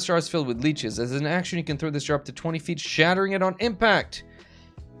small glass jar is filled with leeches. As an action, you can throw this jar up to 20 feet, shattering it on impact.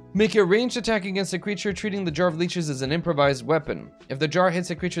 Make a ranged attack against a creature, treating the jar of leeches as an improvised weapon. If the jar hits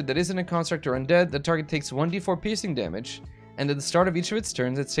a creature that isn't a construct or undead, the target takes 1d4 piercing damage, and at the start of each of its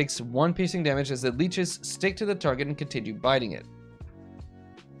turns, it takes 1 piercing damage as the leeches stick to the target and continue biting it.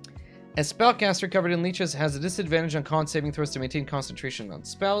 A spellcaster covered in leeches has a disadvantage on con saving throws to maintain concentration on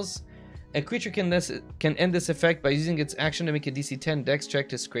spells. A creature can end this effect by using its action to make a DC 10 Dex check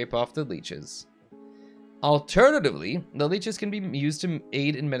to scrape off the leeches. Alternatively, the leeches can be used to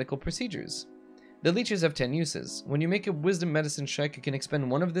aid in medical procedures. The leeches have 10 uses. When you make a Wisdom Medicine check, you can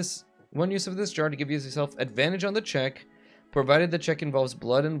expend one use of this jar to give yourself advantage on the check, provided the check involves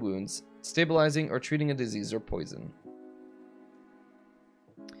blood and wounds, stabilizing or treating a disease or poison.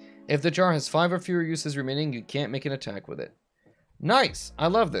 If the jar has 5 or fewer uses remaining, you can't make an attack with it. Nice! I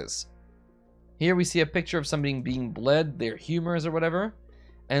love this. Here we see a picture of somebody being bled, their humors or whatever.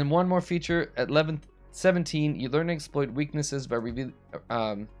 And one more feature at 17, you learn to exploit weaknesses by revealed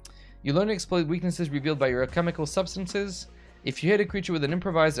by your alchemical substances. If you hit a creature with an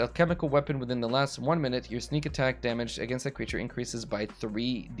improvised alchemical weapon within the last 1 minute, your sneak attack damage against that creature increases by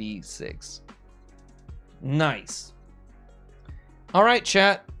 3d6. Nice. Alright,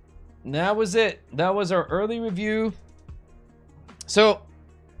 chat. That was it. That was our early review. So,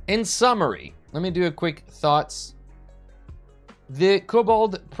 in summary, let me do a quick thoughts. The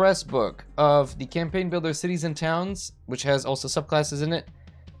Kobold Press book of the Campaign Builder Cities and Towns, which has also subclasses in it,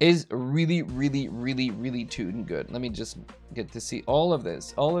 is really, really, really, really tootin' good. Let me just get to see all of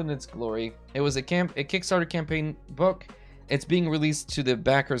this, all in its glory. It was a Kickstarter campaign book. It's being released to the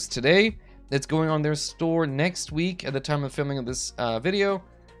backers today. It's going on their store next week at the time of filming of this video.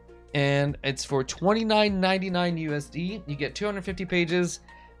 And it's for $29.99 USD. You get 250 pages.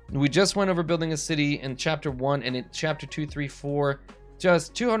 We just went over building a city in chapter 1 and in chapter 2, 3, 4.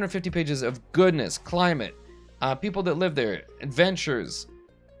 Just 250 pages of goodness, climate, people that live there, adventures,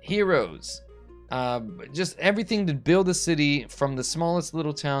 heroes, just everything to build a city from the smallest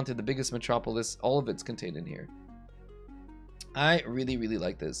little town to the biggest metropolis. All of it's contained in here. I really, really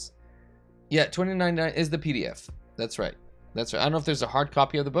like this. Yeah, $29.99 is the PDF. That's right. That's right. I don't know if there's a hard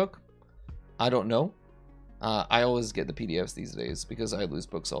copy of the book. I don't know. I always get the PDFs these days because I lose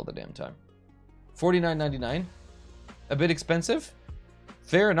books all the damn time. $49.99. A bit expensive?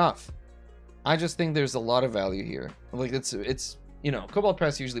 Fair enough. I just think there's a lot of value here. Like it's you know, Kobold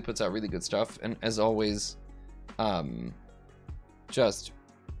Press usually puts out really good stuff, and as always, just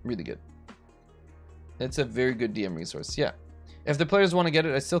really good. It's a very good DM resource. Yeah. If the players want to get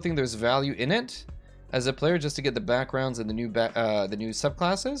it, I still think there's value in it as a player just to get the backgrounds and the new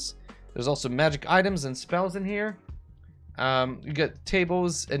subclasses. There's also magic items and spells in here. You get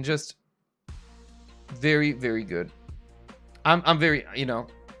tables and just very, very good. I'm very, you know,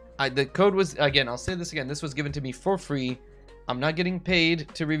 the code was, again, I'll say this again, this was given to me for free. I'm not getting paid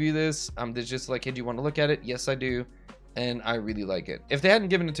to review this. There's just like, hey, do you want to look at it? Yes, I do. And I really like it. If they hadn't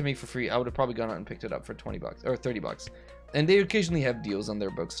given it to me for free, I would have probably gone out and picked it up for 20 bucks or 30 bucks. And they occasionally have deals on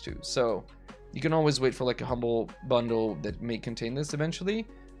their books too. So you can always wait for like a humble bundle that may contain this eventually.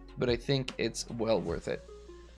 But I think it's well worth it.